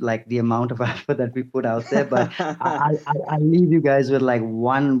terms of like the amount of alpha that we put out there. But I'll leave you guys with like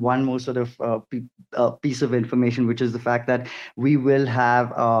one more sort of piece of information, which is the fact that we will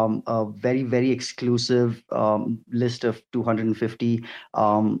have a very, very exclusive list of 250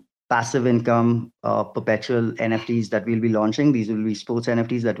 passive income perpetual NFTs that we'll be launching. These will be sports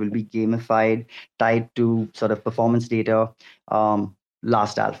NFTs that will be gamified, tied to sort of performance data.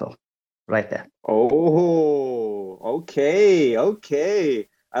 Last alpha, right there. Oh, okay.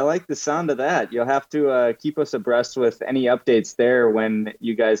 I like the sound of that. You'll have to keep us abreast with any updates there when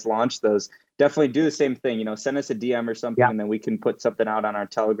you guys launch those. definitely do the same thing. Send us a DM or something, and then we can put something out on our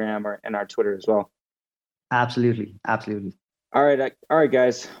Telegram or and our Twitter as well. Absolutely. All right,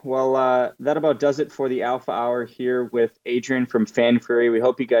 guys. Well, that about does it for the Alpha Hour here with Adrian from Fanfury. We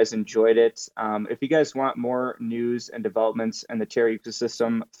hope you guys enjoyed it. If you guys want more news and developments in the Terra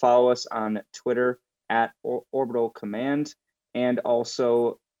ecosystem, follow us on Twitter at Orbital Command, and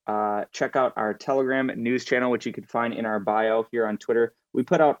also check out our Telegram news channel, which you can find in our bio here on Twitter. We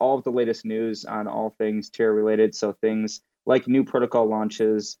put out all of the latest news on all things Terra related, so things like new protocol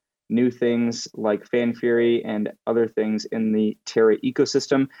launches, new things like Fanfury, and other things in the Terra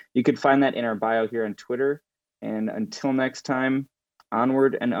ecosystem. You can find that in our bio here on Twitter. And until next time,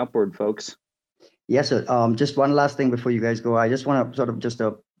 onward and upward, folks. Yes, sir. Just one last thing before you guys go. I just want to sort of just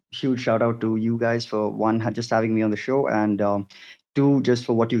a huge shout out to you guys for one, just having me on the show, and two, just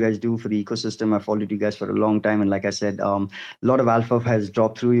for what you guys do for the ecosystem. I've followed you guys for a long time, and like I said, a lot of alpha has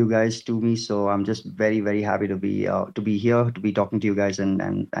dropped through you guys to me. So I'm just very, very happy to be here, to be talking to you guys,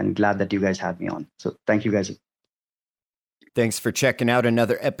 and glad that you guys had me on. So thank you guys. Thanks for checking out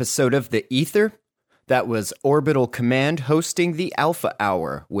another episode of The Ether. That was Orbital Command hosting the Alpha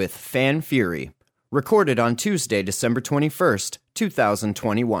Hour with Fanfury, recorded on Tuesday, December 21st,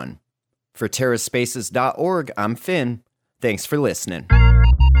 2021. For TerraSpaces.org, I'm Finn. Thanks for listening.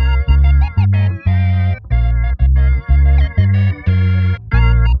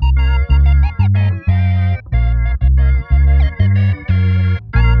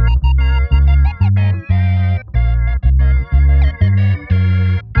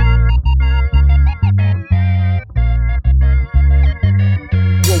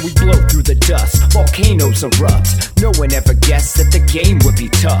 Volcanoes erupt. No one ever guessed that the game would be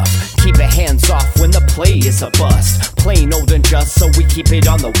tough. Keep your hands off when the play is a bust. Plain old and just, so we keep it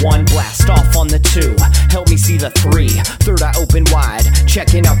on the 1. Blast off on the 2. Help me see the 3. Third eye open wide,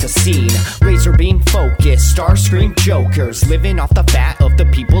 checking out the scene. Laser beam focus, Starscream jokers, living off the fat of the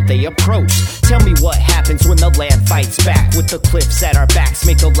people they approach. Tell me what happens when the land fights back. With the cliffs at our backs,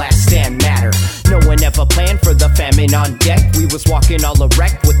 make the last stand matter. No one ever planned for the famine on deck. We was walking all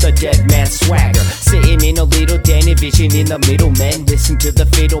erect with the dead man swagger. Sitting in a little den, envisioning the middlemen. Listen to the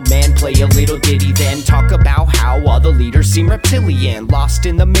fatal man play a little ditty, then talk about how all the leaders seem reptilian, lost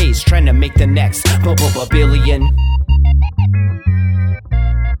in the maze, trying to make the next billion.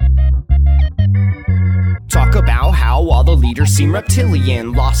 Talk about how all the leaders seem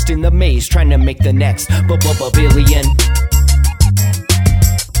reptilian, lost in the maze, trying to make the next billion.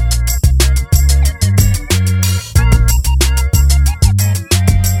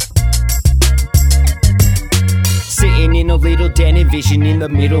 Sitting in a little den, envisioning the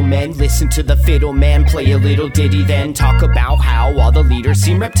middlemen. Listen to the fiddle man play a little ditty, then talk about how all the leaders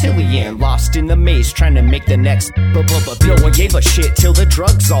seem reptilian, lost in the maze, trying to make the next No one gave a shit till the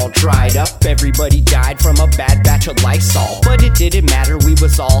drugs all dried up. Everybody died from a bad batch of Lysol, but it didn't matter, we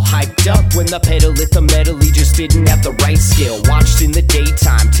was all hyped up. When the pedal hit the metal, he just didn't have the right skill. Watched in the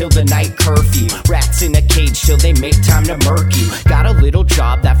daytime till the night curfew. Rats in a cage till they make time to murk you. Got a little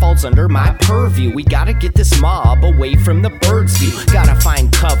job that falls under my purview. We gotta get this mob away from the bird's view. Gotta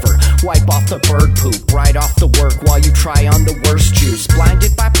find cover, wipe off the bird poop, right off the work while you try on the worst juice.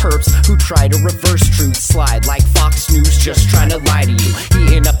 Blinded by perps who try to reverse truth, slide like Fox News, just trying to lie to you.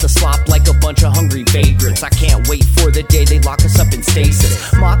 Eating up the slop like a bunch of hungry vagrants. I can't wait for the day they lock us up in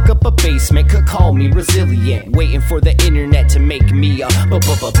stasis. Mock up a basement, could call me resilient. Waiting for the internet to make me a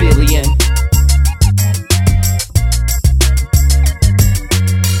billion.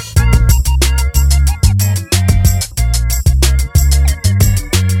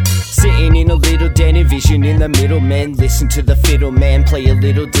 Sitting in a little den, envisioning the middlemen. Listen to the fiddle man play a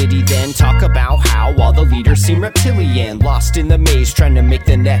little ditty, then talk about how all the leaders seem reptilian, lost in the maze, trying to make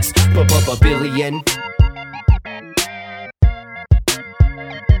the next billion.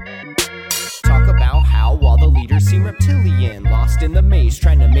 Talk about how all the leaders seem reptilian, lost in the maze,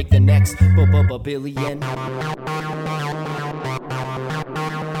 trying to make the next billion.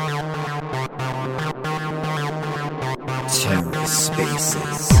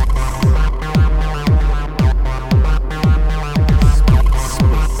 TerraSpaces.